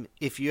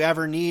 If you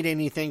ever need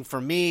anything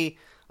from me,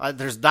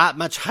 there's not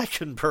much I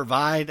can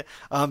provide,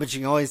 but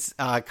you can always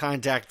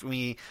contact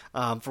me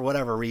for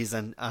whatever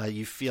reason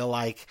you feel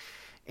like.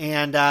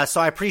 And so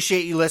I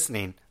appreciate you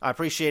listening. I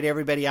appreciate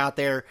everybody out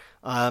there,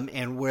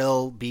 and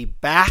we'll be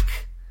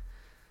back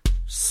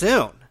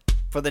soon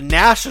for the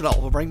National.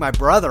 We'll bring my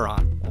brother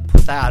on. We'll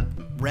put that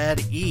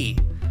red E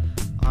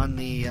on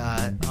the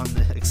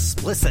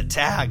explicit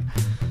tag.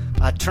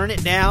 Turn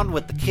it down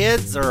with the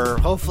kids, or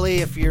hopefully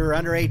if you're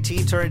under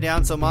 18, turn it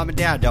down so mom and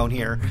dad don't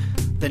hear.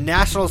 The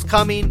National's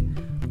coming.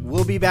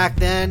 We'll be back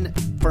then.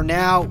 For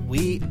now,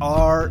 we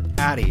are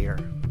out of here.